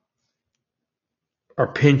 Our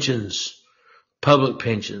pensions, public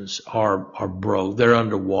pensions are broke. They're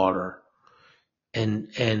underwater.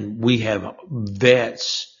 And we have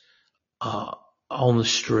vets, on the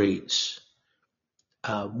streets.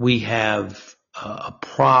 We have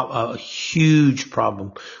a huge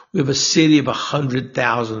problem. We have a city of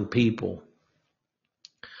 100,000 people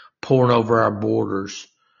pouring over our borders.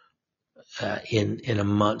 In a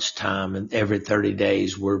month's time, and every 30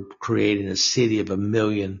 days, we're creating a city of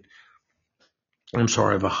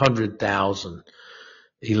 100,000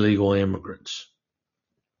 illegal immigrants.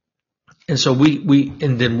 And so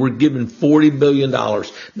and then we're given $40 billion.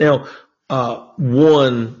 Now,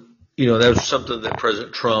 that was something that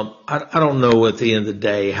President Trump, I don't know at the end of the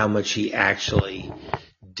day how much he actually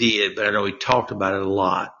did, but I know he talked about it a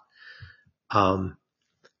lot.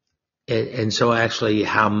 And so actually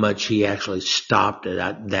how much he actually stopped it,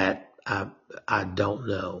 I don't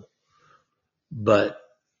know. But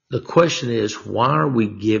the question is, why are we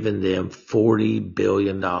giving them $40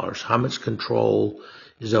 billion? How much control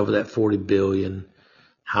is over that $40 billion?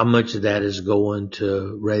 How much of that is going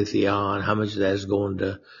to Raytheon? How much of that is going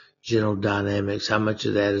to General Dynamics? How much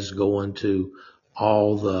of that is going to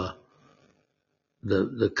all the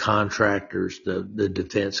contractors, the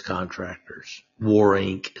defense contractors, War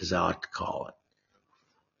Inc., as I like to call it.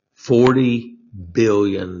 $40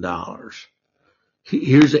 billion.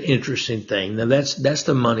 Here's an interesting thing. Now that's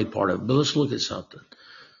the money part of it, but let's look at something.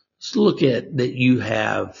 Let's look at that you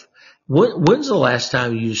have When's the last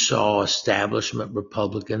time you saw establishment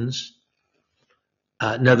Republicans?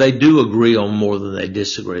 Now they do agree on more than they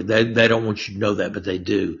disagree. They don't want you to know that, but they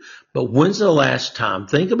do. But when's the last time?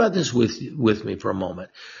 Think about this with me for a moment.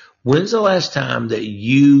 When's the last time that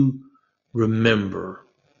you remember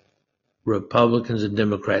Republicans and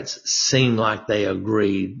Democrats seem like they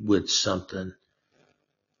agreed with something,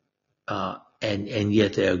 and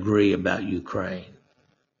yet they agree about Ukraine,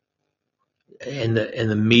 and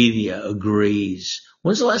the media agrees?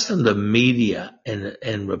 When's the last time the media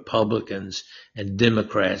and Republicans and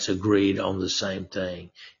Democrats agreed on the same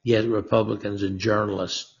thing? Yet Republicans and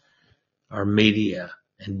journalists are media,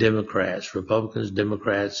 and Democrats, Republicans,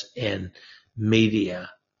 Democrats, and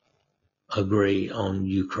media agree on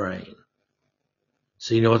Ukraine.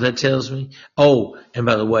 So you know what that tells me? Oh, and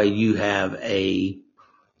by the way, you have a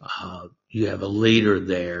leader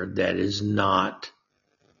there that is not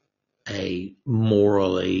a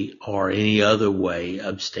morally or any other way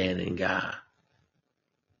upstanding guy.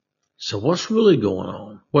 So what's really going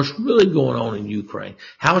on? What's really going on in Ukraine?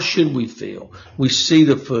 How should we feel? We see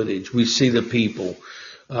the footage. We see the people.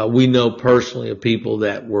 We know personally of people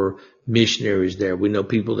that were missionaries there. We know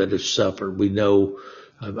people that have suffered. We know,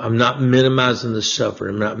 I'm not minimizing the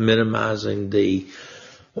suffering. I'm not minimizing the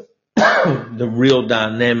real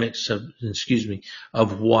dynamics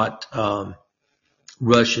of what,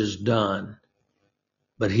 Russia's done.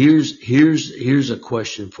 But here's a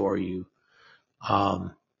question for you. Why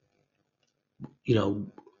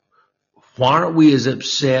aren't we as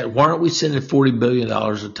upset? Why aren't we sending $40 billion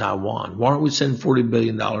to Taiwan? Why aren't we sending $40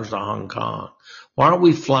 billion to Hong Kong? Why aren't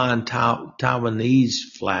we flying Taiwanese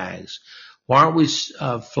flags? Why aren't we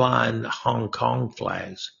flying Hong Kong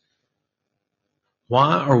flags?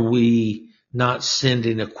 Why are we not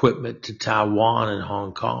sending equipment to Taiwan and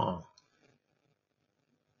Hong Kong?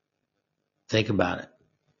 Think about it.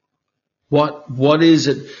 What is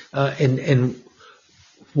it, and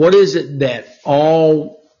what is it that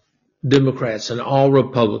all Democrats and all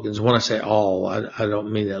Republicans, when I say all, I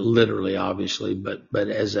don't mean that literally, obviously, but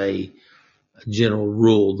as a general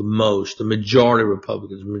rule, the majority of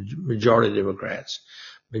Republicans, majority of Democrats,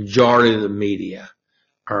 majority of the media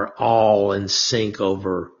are all in sync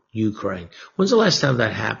over Ukraine. When's the last time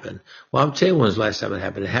that happened? Well, I'll tell you when's the last time it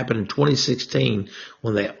happened. It happened in 2016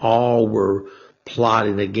 when they all were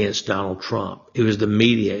plotting against Donald Trump. It was the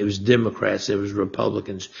media, it was Democrats, it was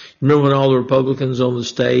Republicans. Remember when all the Republicans on the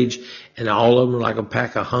stage and all of them were like a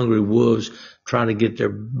pack of hungry wolves trying to get their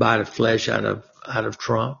bite of flesh out of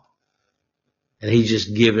Trump? And he's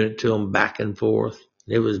just giving it to them back and forth.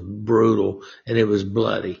 It was brutal and it was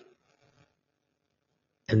bloody.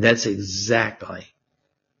 And that's exactly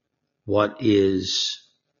what is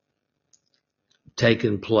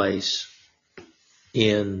taking place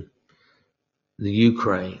in the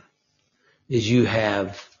Ukraine. Is you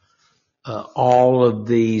have all of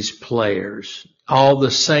these players, all the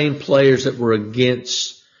same players that were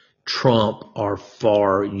against Trump are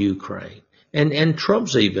for Ukraine. And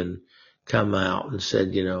Trump's even come out and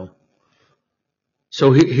said,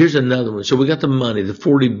 so here's another one. So we got the money, the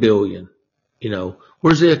 $40 billion,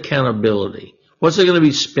 where's the accountability? What's it going to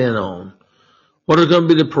be spent on? What are going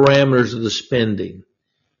to be the parameters of the spending?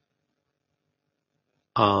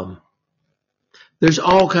 There's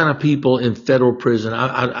all kind of people in federal prison.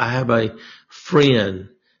 I have a friend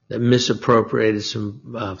that misappropriated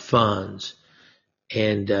some funds,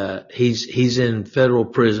 and he's in federal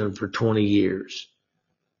prison for 20 years.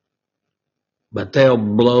 But they'll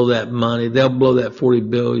blow that money. They'll blow that $40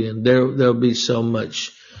 billion. There'll be so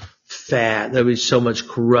much fat. There'll be so much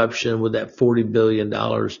corruption with that $40 billion.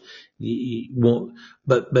 You won't,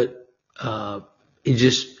 but it's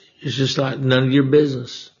just like none of your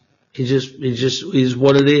business. It just is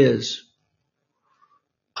what it is.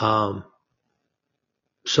 So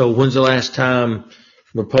when's the last time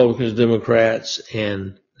Republicans, Democrats,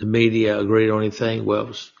 and the media agreed on anything?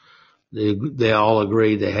 Well, they all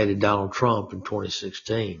agreed they hated Donald Trump in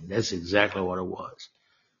 2016. That's exactly what it was.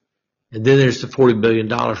 And then there's the $40 billion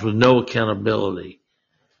with no accountability.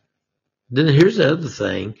 Then here's the other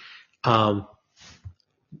thing.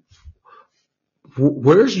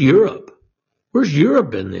 Where's Europe? Where's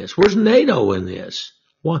Europe in this? Where's NATO in this?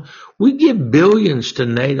 Why, we give billions to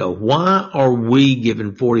NATO. Why are we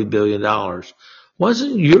giving $40 billion? Why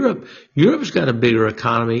isn't Europe? Europe's got a bigger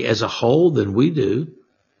economy as a whole than we do.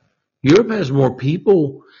 Europe has more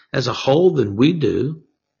people as a whole than we do.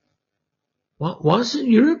 Why isn't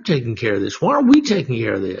Europe taking care of this? Why are we taking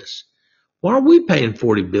care of this? Why are we paying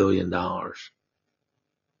 $40 billion?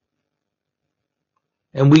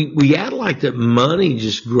 And we act like that money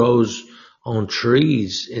just grows on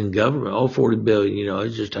trees in government. Oh, 40 billion, it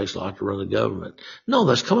just takes a lot to run the government. No,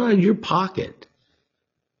 that's coming out of your pocket.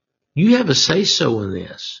 You have a say-so in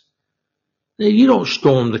this. Now, you don't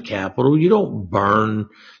storm the Capitol. You don't burn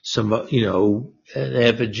an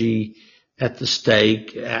effigy at the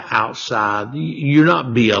stake outside. You're not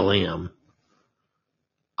BLM,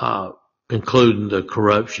 including the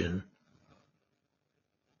corruption.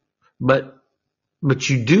 But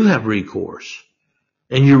you do have recourse.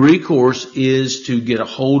 And your recourse is to get a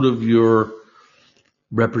hold of your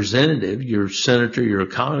representative, your senator, your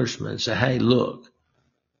congressman, and say, hey, look,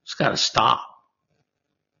 it's got to stop.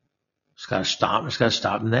 It's got to stop. It's got to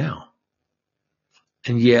stop now.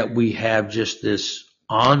 And yet we have just this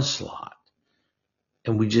onslaught,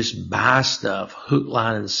 and we just buy stuff hook,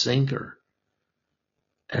 line, and sinker.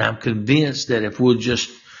 And I'm convinced that if we'll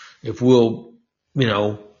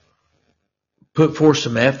put forth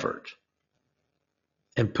some effort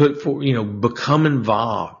and become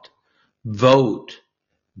involved, vote,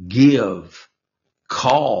 give,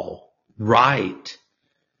 call, write,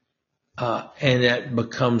 and that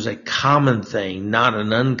becomes a common thing, not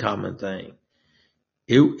an uncommon thing,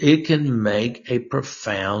 it can make a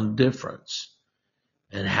profound difference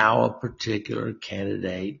in how a particular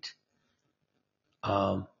candidate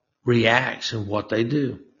reacts and what they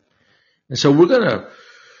do. And so we're gonna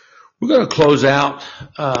close out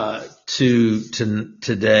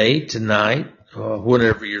tonight,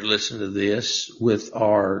 whenever you're listening to this, with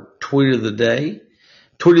our tweet of the day.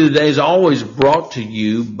 Tweet of the day is always brought to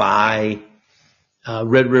you by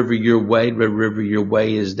Red River Your Way. Red River Your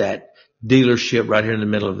Way is that dealership right here in the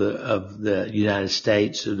middle of the United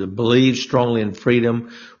States that believes strongly in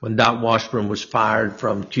freedom. When Doc Washburn was fired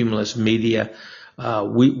from Cumulus Media,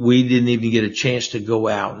 we didn't even get a chance to go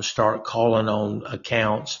out and start calling on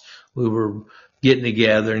accounts. We were getting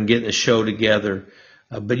together and getting a show together.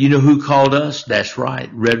 But you know who called us? That's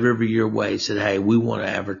right. Red River Your Way said, hey, we want to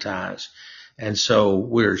advertise. And so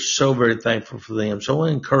we're so very thankful for them. So I want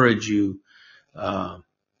to encourage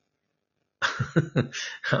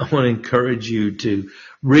you, to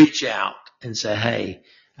reach out and say, hey,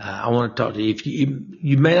 I want to talk to you. If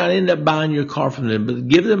you may not end up buying your car from them, but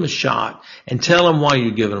give them a shot and tell them why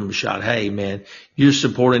you're giving them a shot. Hey, man, you're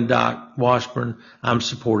supporting Doc Washburn. I'm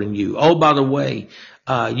supporting you. Oh, by the way,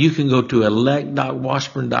 you can go to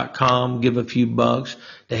electdocwashburn.com, give a few bucks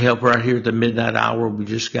to help right here at the midnight hour. We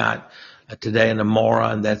just got today and tomorrow,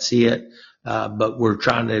 and that's it. But we're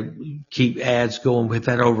trying to keep ads going. We've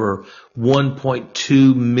had over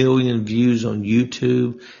 1.2 million views on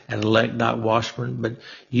YouTube at Elect Doc Washburn. But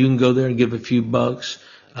you can go there and give a few bucks,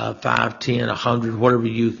 5, 10, 100, whatever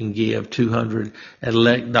you can give, 200 at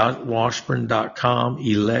electdocwashburn.com,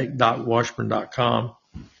 electdocwashburn.com.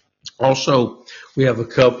 Also, we have a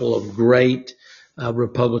couple of great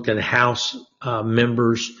Republican House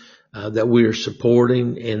members that we are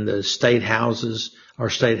supporting in the state houses, our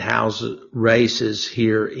state house races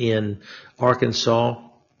here in Arkansas.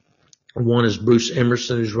 One is Bruce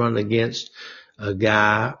Emerson, who's running against a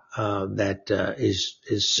guy that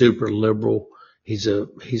is super liberal. He's a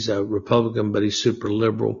Republican, but he's super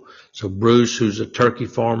liberal. So Bruce, who's a turkey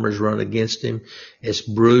farmer, is running against him. It's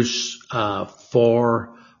Bruce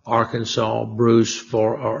for Arkansas, Bruce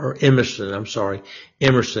for, or Emerson,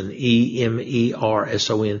 Emerson,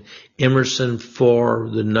 E-M-E-R-S-O-N, Emerson for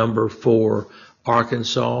the number 4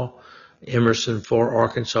 Arkansas, Emerson for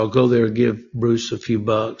Arkansas. Go there, give Bruce a few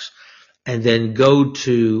bucks, and then go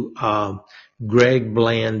to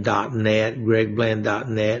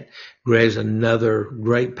gregbland.net, Greg's another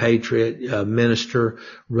great patriot minister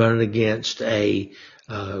running against a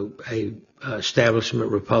establishment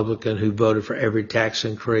Republican who voted for every tax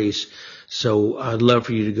increase. So I'd love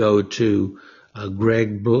for you to go to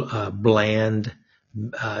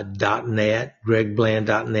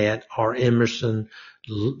gregbland.net, or Emerson,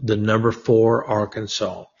 the number 4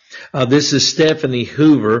 Arkansas. This is Stephanie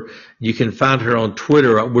Hoover. You can find her on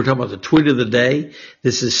Twitter. We're talking about the tweet of the day.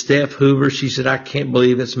 This is Steph Hoover. She said, I can't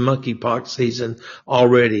believe it's monkeypox season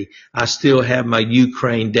already. I still have my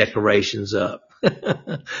Ukraine decorations up.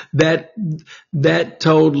 That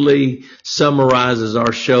totally summarizes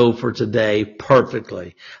our show for today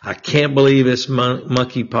perfectly. I can't believe it's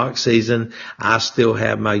monkeypox season. I still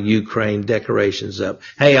have my Ukraine decorations up.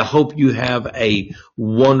 Hey, I hope you have a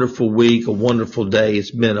wonderful week, a wonderful day. It's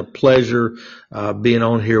been a pleasure being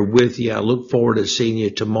on here with you. I look forward to seeing you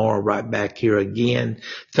tomorrow right back here again.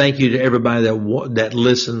 Thank you to everybody that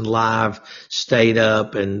listened live, stayed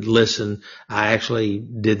up and listened. I actually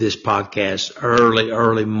did this podcast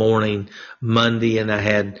early morning Monday, and I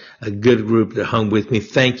had a good group that hung with me.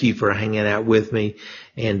 Thank you for hanging out with me,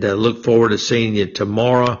 and look forward to seeing you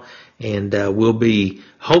tomorrow. and we'll be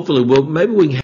hopefully maybe we can